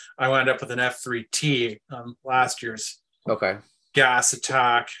 so I wound up with an F3T last year's gas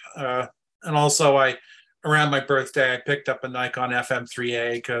attack. And also, around my birthday, I picked up a Nikon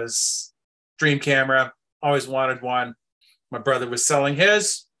FM3A because dream camera, always wanted one. My brother was selling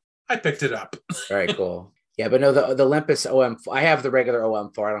his. I picked it up. Very cool. Yeah, but no, the Olympus OM4, I have the regular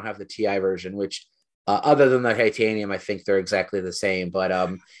OM4. I don't have the Ti version, which other than the titanium, I think they're exactly the same. But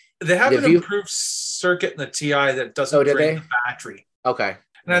they have an improved circuit in the Ti that doesn't drain the battery. Okay.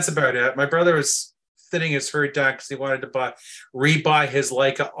 And that's about it. My brother was thinning his herd down because he wanted to rebuy his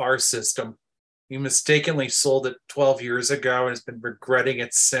Leica R system. He mistakenly sold it 12 years ago and has been regretting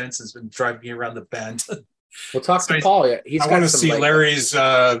it since. Has been driving me around the bend. We'll talk to Paul. I want to see Larry's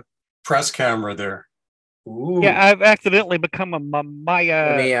press camera there. Ooh. Yeah, I've accidentally become a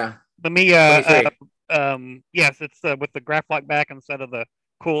Mamiya. Yes, it's with the graph lock back instead of the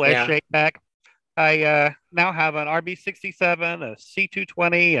cool S-shaped back. I now have an RB67, a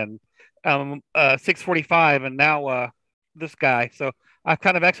C220, and 645, and now this guy. So I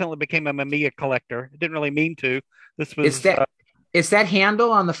kind of accidentally became a Mamiya collector. I didn't really mean to. This was is that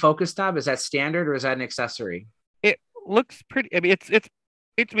handle on the focus knob? Is that standard or is that an accessory? It looks pretty. I mean,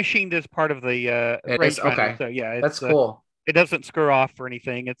 it's machined as part of the rangefinder. Okay. So yeah, that's cool. It doesn't screw off or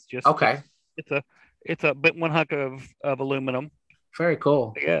anything. It's just okay. It's a bit one hunk of aluminum. Very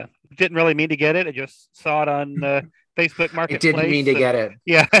cool. Yeah, didn't really mean to get it. I just saw it on Facebook Marketplace. It didn't mean to get it.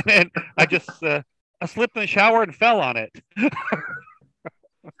 Yeah, and I just I slipped in the shower and fell on it.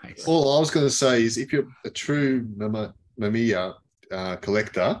 Nice. All I was going to say is, if you're a true Mamiya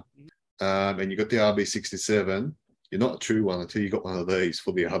collector, and you got the RB67, you're not a true one until you got one of these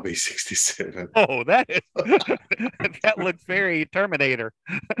for the RB67. Oh, that looks very Terminator.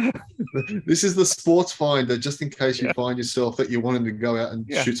 This is the sports finder, just in case you find yourself that you're wanting to go out and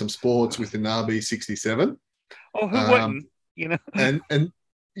shoot some sports with an RB67. Oh, who wouldn't? You know, and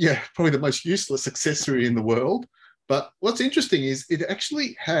yeah, probably the most useless accessory in the world. But what's interesting is it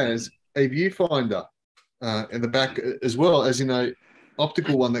actually has a viewfinder in the back, as well as,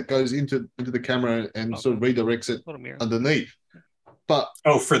 optical one that goes into the camera and sort of redirects it underneath. But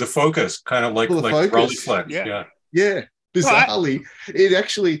for the focus, kind of like Rolleiflex. Yeah. Bizarrely, it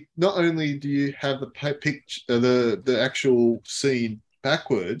actually, not only do you have the picture, the actual scene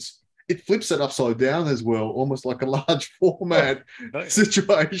backwards, it flips it upside down as well, almost like a large format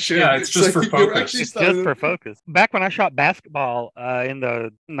situation. Yeah, it's just for focus. It's just for focus. Back when I shot basketball in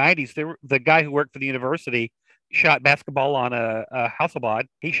the 90s, the guy who worked for the university shot basketball on a Hasselblad.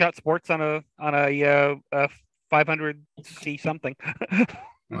 He shot sports on a 500C something.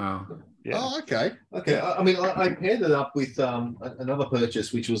 Wow. Yeah. Oh, okay. I mean, I paired it up with another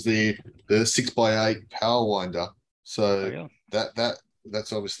purchase, which was the 6x8 power winder. So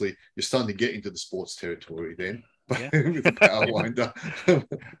that's obviously, you're starting to get into the sports territory then, with the power winder.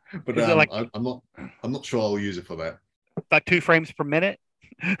 But I'm not sure I'll use it for that. About 2 frames per minute.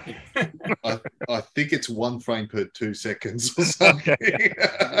 I think it's 1 frame per 2 seconds or something.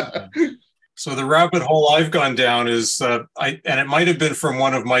 So the rabbit hole I've gone down is, and it might have been from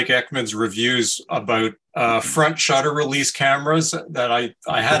one of Mike Ekman's reviews about front shutter release cameras that I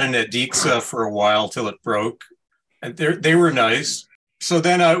had an Adixa for a while till it broke, and they were nice. So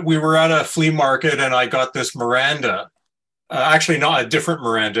then we were at a flea market and I got this Miranda, actually not a different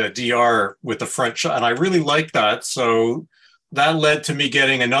Miranda, a DR with the front shot, and I really liked that. So that led to me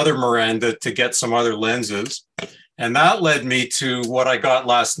getting another Miranda to get some other lenses. And that led me to what I got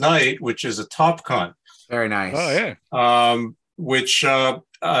last night, which is a Topcon. Very nice. Oh, yeah. Which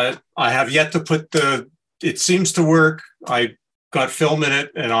I have yet to put it seems to work. I got film in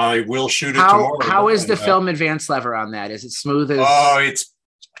it and I will shoot it tomorrow. How is the film advance lever on that? Is it smooth as? Oh, it's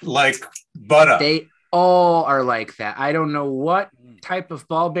like butter. They all are like that. I don't know what type of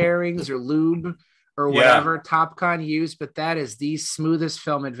ball bearings or lube or whatever Topcon used, but that is the smoothest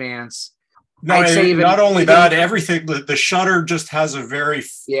film advance. No, not only that, everything, the shutter just has a very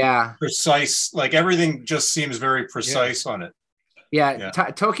precise, like everything just seems very precise on it.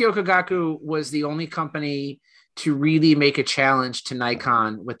 Tokyo Kagaku was the only company to really make a challenge to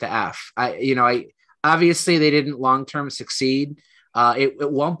Nikon with the F. Obviously they didn't long-term succeed.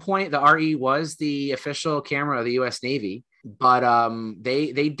 At one point, the RE was the official camera of the U.S. Navy, but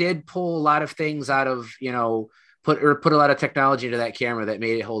they did pull a lot of things out of, put a lot of technology into that camera that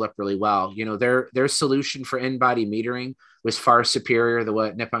made it hold up really well. Their solution for in-body metering was far superior to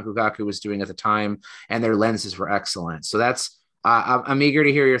what Nippon Kogaku was doing at the time, and their lenses were excellent. So that's I'm eager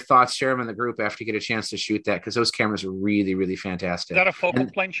to hear your thoughts. Share them in the group after you get a chance to shoot that, because those cameras are really, really fantastic. Is that a focal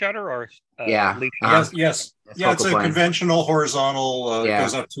plane shutter or yes. Yeah, it's a conventional horizontal.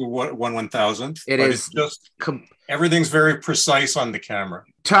 Goes up to 1/1000th. It's just everything's very precise on the camera.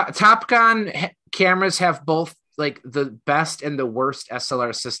 Topcon cameras have both like the best and the worst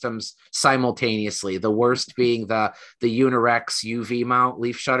SLR systems simultaneously. The worst being the Unirex UV mount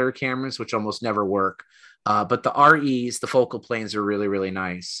leaf shutter cameras, which almost never work. But the REs, the focal planes, are really, really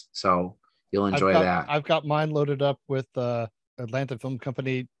nice. So you'll enjoy that. I've got mine loaded up with Atlanta Film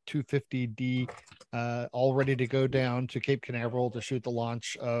Company 250D, all ready to go down to Cape Canaveral to shoot the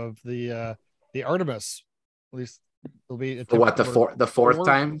launch of the Artemis. At least it'll be the fourth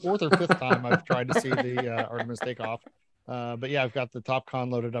time, 4th or 5th time I've tried to see the Artemis take off. But yeah, I've got the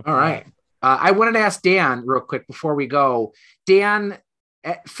Topcon loaded up. All right. I wanted to ask Dan real quick before we go. Dan,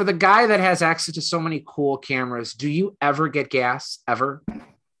 for the guy that has access to so many cool cameras, do you ever get gas ever? Are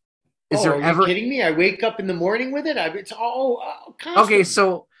you kidding me? I wake up in the morning with it. It's all constant. Okay.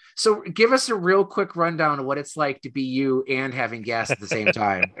 So give us a real quick rundown of what it's like to be you and having gas at the same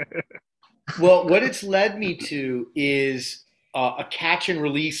time. Well, what it's led me to is a catch and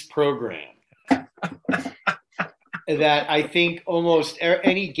release program that I think almost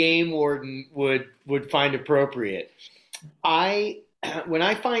any game warden would find appropriate. When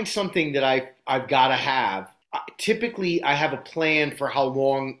I find something that I've got to have, typically I have a plan for how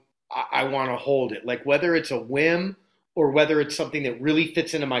long I want to hold it, like whether it's a whim or whether it's something that really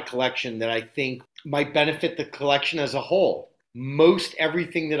fits into my collection that I think might benefit the collection as a whole. Most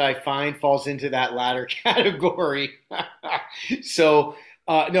everything that I find falls into that latter category. So,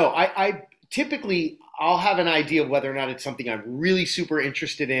 no, I typically I'll have an idea of whether or not it's something I'm really super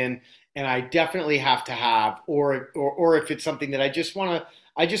interested in, and I definitely have to have, or if it's something that I just want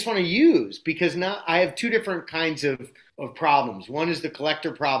to use, because now I have two different kinds of problems. One is the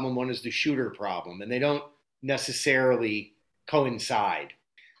collector problem, one is the shooter problem, and they don't necessarily coincide.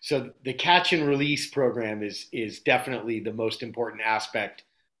 So the catch and release program is definitely the most important aspect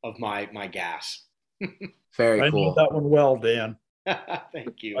of my gas. Very I cool. know that one well, Dan.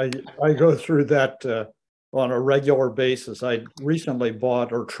 Thank you. I go through that on a regular basis. I recently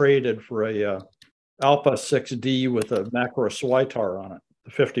bought or traded for a Alpha 6D with a macro Switar on it,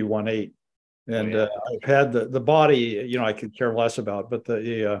 the 51.8. And I've had the body, I could care less about, but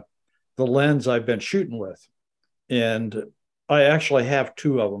the lens I've been shooting with. And I actually have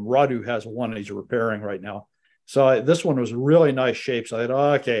two of them. Radu has one he's repairing right now. So this one was really nice shape. So I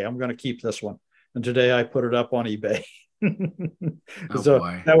thought, okay, I'm going to keep this one. And today I put it up on eBay. So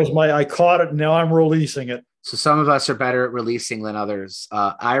boy. that was I caught it. Now I'm releasing it. So some of us are better at releasing than others.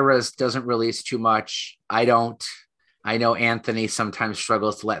 Iris doesn't release too much. I don't. I know Anthony sometimes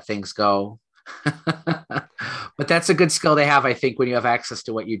struggles to let things go. But that's a good skill to have, I think, when you have access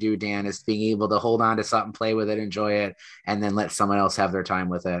to what you do, Dan, is being able to hold on to something, play with it, enjoy it, and then let someone else have their time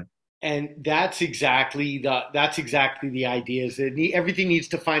with it. And that's exactly the idea, is that everything needs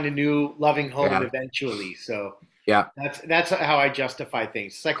to find a new loving home eventually. So yeah, that's how I justify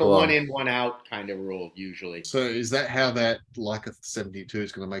things. It's like a one in, one out kind of rule usually. So is that how that Leica 72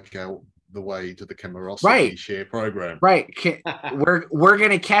 is going to make the way to the Camerosity share program? Right. We're going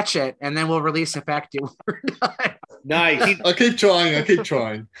to catch it and then we'll release it back to you. Nice. I keep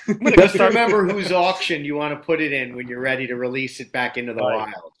trying. Just remember whose auction you want to put it in when you're ready to release it back into the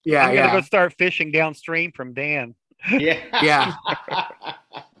wild. Yeah, I'm gonna go start fishing downstream from Dan. Yeah.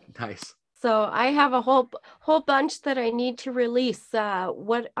 Nice. So I have a whole bunch that I need to release.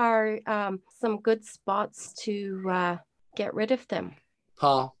 What are some good spots to get rid of them?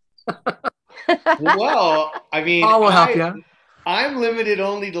 Paul. Well, I mean, Paul will help you. I'm limited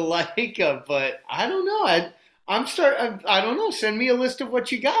only to Leica, but I don't know. I don't know. Send me a list of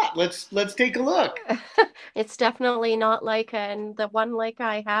what you got. Let's take a look. It's definitely not Leica, and the one Leica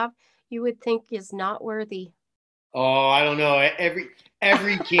I have, you would think is not worthy. Oh, I don't know.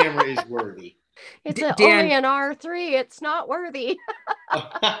 Every camera is worthy. It's only an R3. It's not worthy.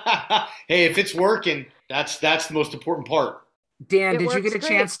 Hey, if it's working, that's the most important part. Dan, did you get a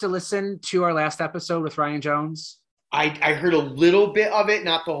chance to listen to our last episode with Ryan Jones? I heard a little bit of it,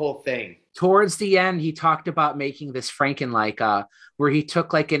 not the whole thing. Towards the end, he talked about making this Franken-Leica, where he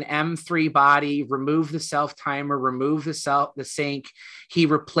took like an M3 body, removed the self timer, removed the sync. He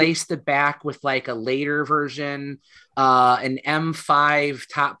replaced the back with like a later version, an M5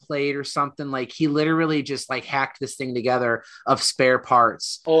 top plate or something. Like he literally just like hacked this thing together of spare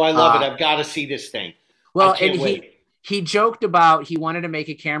parts. Oh, I love it. I've got to see this thing. Well, and he joked about he wanted to make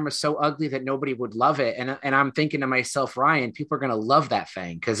a camera so ugly that nobody would love it. And I'm thinking to myself, Ryan, people are going to love that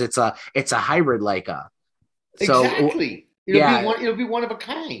thing because it's a hybrid Leica. So, exactly. It'll be one of a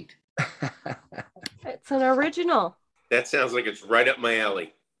kind. It's an original. That sounds like it's right up my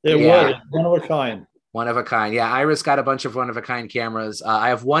alley. It was one of a kind. One of a kind. Yeah, Iris got a bunch of one of a kind cameras. I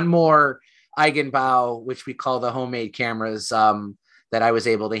have one more Eigenbau, which we call the homemade cameras, that I was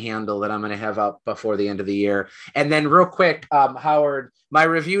able to handle that I'm going to have up before the end of the year. And then real quick, Howard, my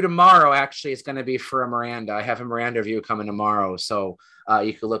review tomorrow actually is going to be for a Miranda. I have a Miranda review coming tomorrow. So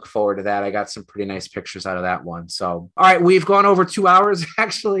you can look forward to that. I got some pretty nice pictures out of that one. So, all right, we've gone over 2 hours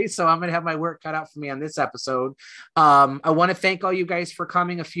actually. So I'm going to have my work cut out for me on this episode. I want to thank all you guys for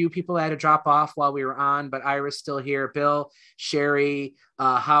coming. A few people had to drop off while we were on, but Ira's still here. Bill, Sherry,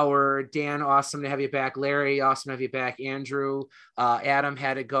 Howard, Dan, awesome to have you back. Larry, awesome to have you back. Andrew, Adam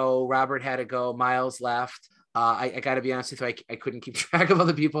had to go. Robert had to go. Miles left. I got to be honest with you, I couldn't keep track of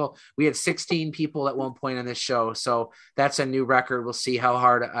other people. We had 16 people at one point on this show. So that's a new record. We'll see how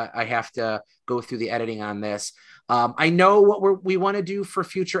hard I have to go through the editing on this. I know what we want to do for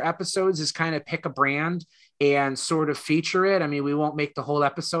future episodes is kind of pick a brand and sort of feature it. I mean, we won't make the whole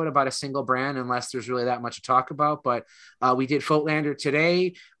episode about a single brand unless there's really that much to talk about, but we did Folklander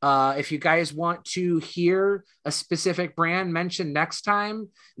today. If you guys want to hear a specific brand mentioned next time,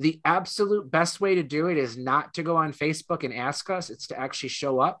 the absolute best way to do it is not to go on Facebook and ask us. It's to actually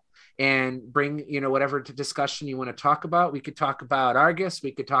show up and bring, whatever to discussion you want to talk about. We could talk about Argus.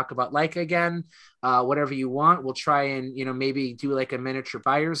 We could talk about Leica again, whatever you want. We'll try and, maybe do like a miniature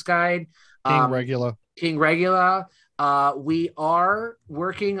buyer's guide. King Regula. We are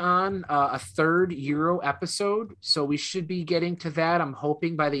working on a third Euro episode, so we should be getting to that. I'm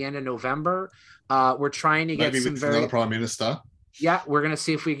hoping by the end of November. We're trying to get some another prime minister. Yeah, we're going to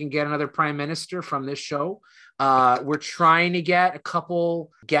see if we can get another prime minister from this show. We're trying to get a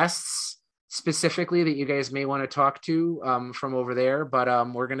couple guests specifically that you guys may want to talk to from over there, but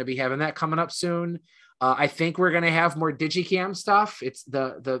we're going to be having that coming up soon. I think we're going to have more Digicam stuff. It's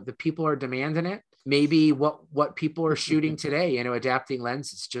the people are demanding it. Maybe what people are shooting today, adapting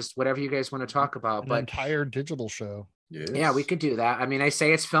lenses, just whatever you guys want to talk about. An entire digital show. Yes. Yeah, we could do that. I mean, I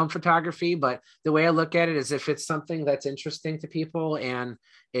say it's film photography, but the way I look at it is if it's something that's interesting to people and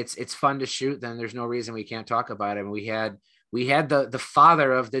it's fun to shoot, then there's no reason we can't talk about it. And we had the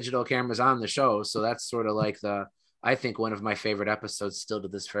father of digital cameras on the show, so that's sort of like I think one of my favorite episodes still to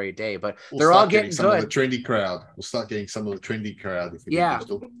this very day, but they're all getting some good. Of the trendy crowd. We'll start getting some of the trendy crowd. Yeah.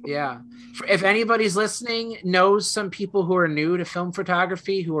 If anybody's listening knows some people who are new to film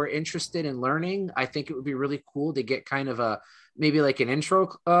photography, who are interested in learning, I think it would be really cool to get kind of maybe like an intro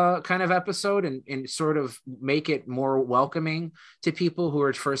kind of episode and sort of make it more welcoming to people who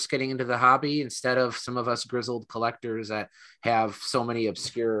are first getting into the hobby instead of some of us grizzled collectors that have so many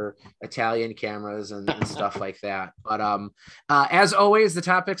obscure Italian cameras and stuff like that. But as always, the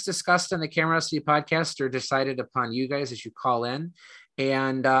topics discussed on the Camerosity podcast are decided upon you guys as you call in.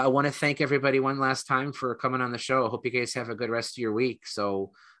 And I want to thank everybody one last time for coming on the show. I hope you guys have a good rest of your week.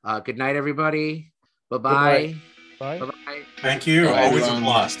 So good night, everybody. Bye-bye. Bye-bye. Thank you. Bye, Always everyone. a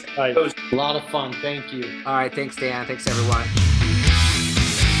blast. It was a lot of fun. Thank you. All right. Thanks, Dan. Thanks, everyone.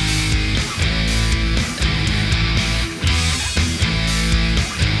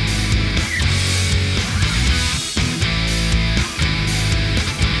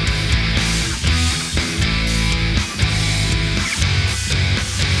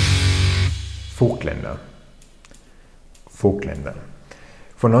 Folklander.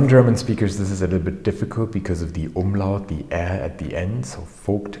 For non-German speakers, this is a little bit difficult because of the umlaut, the R at the end, so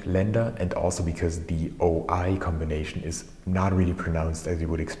Vogtländer, and also because the OI combination is not really pronounced as you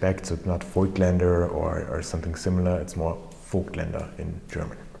would expect, so it's not Vogtländer or something similar, it's more Folklander in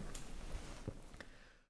German.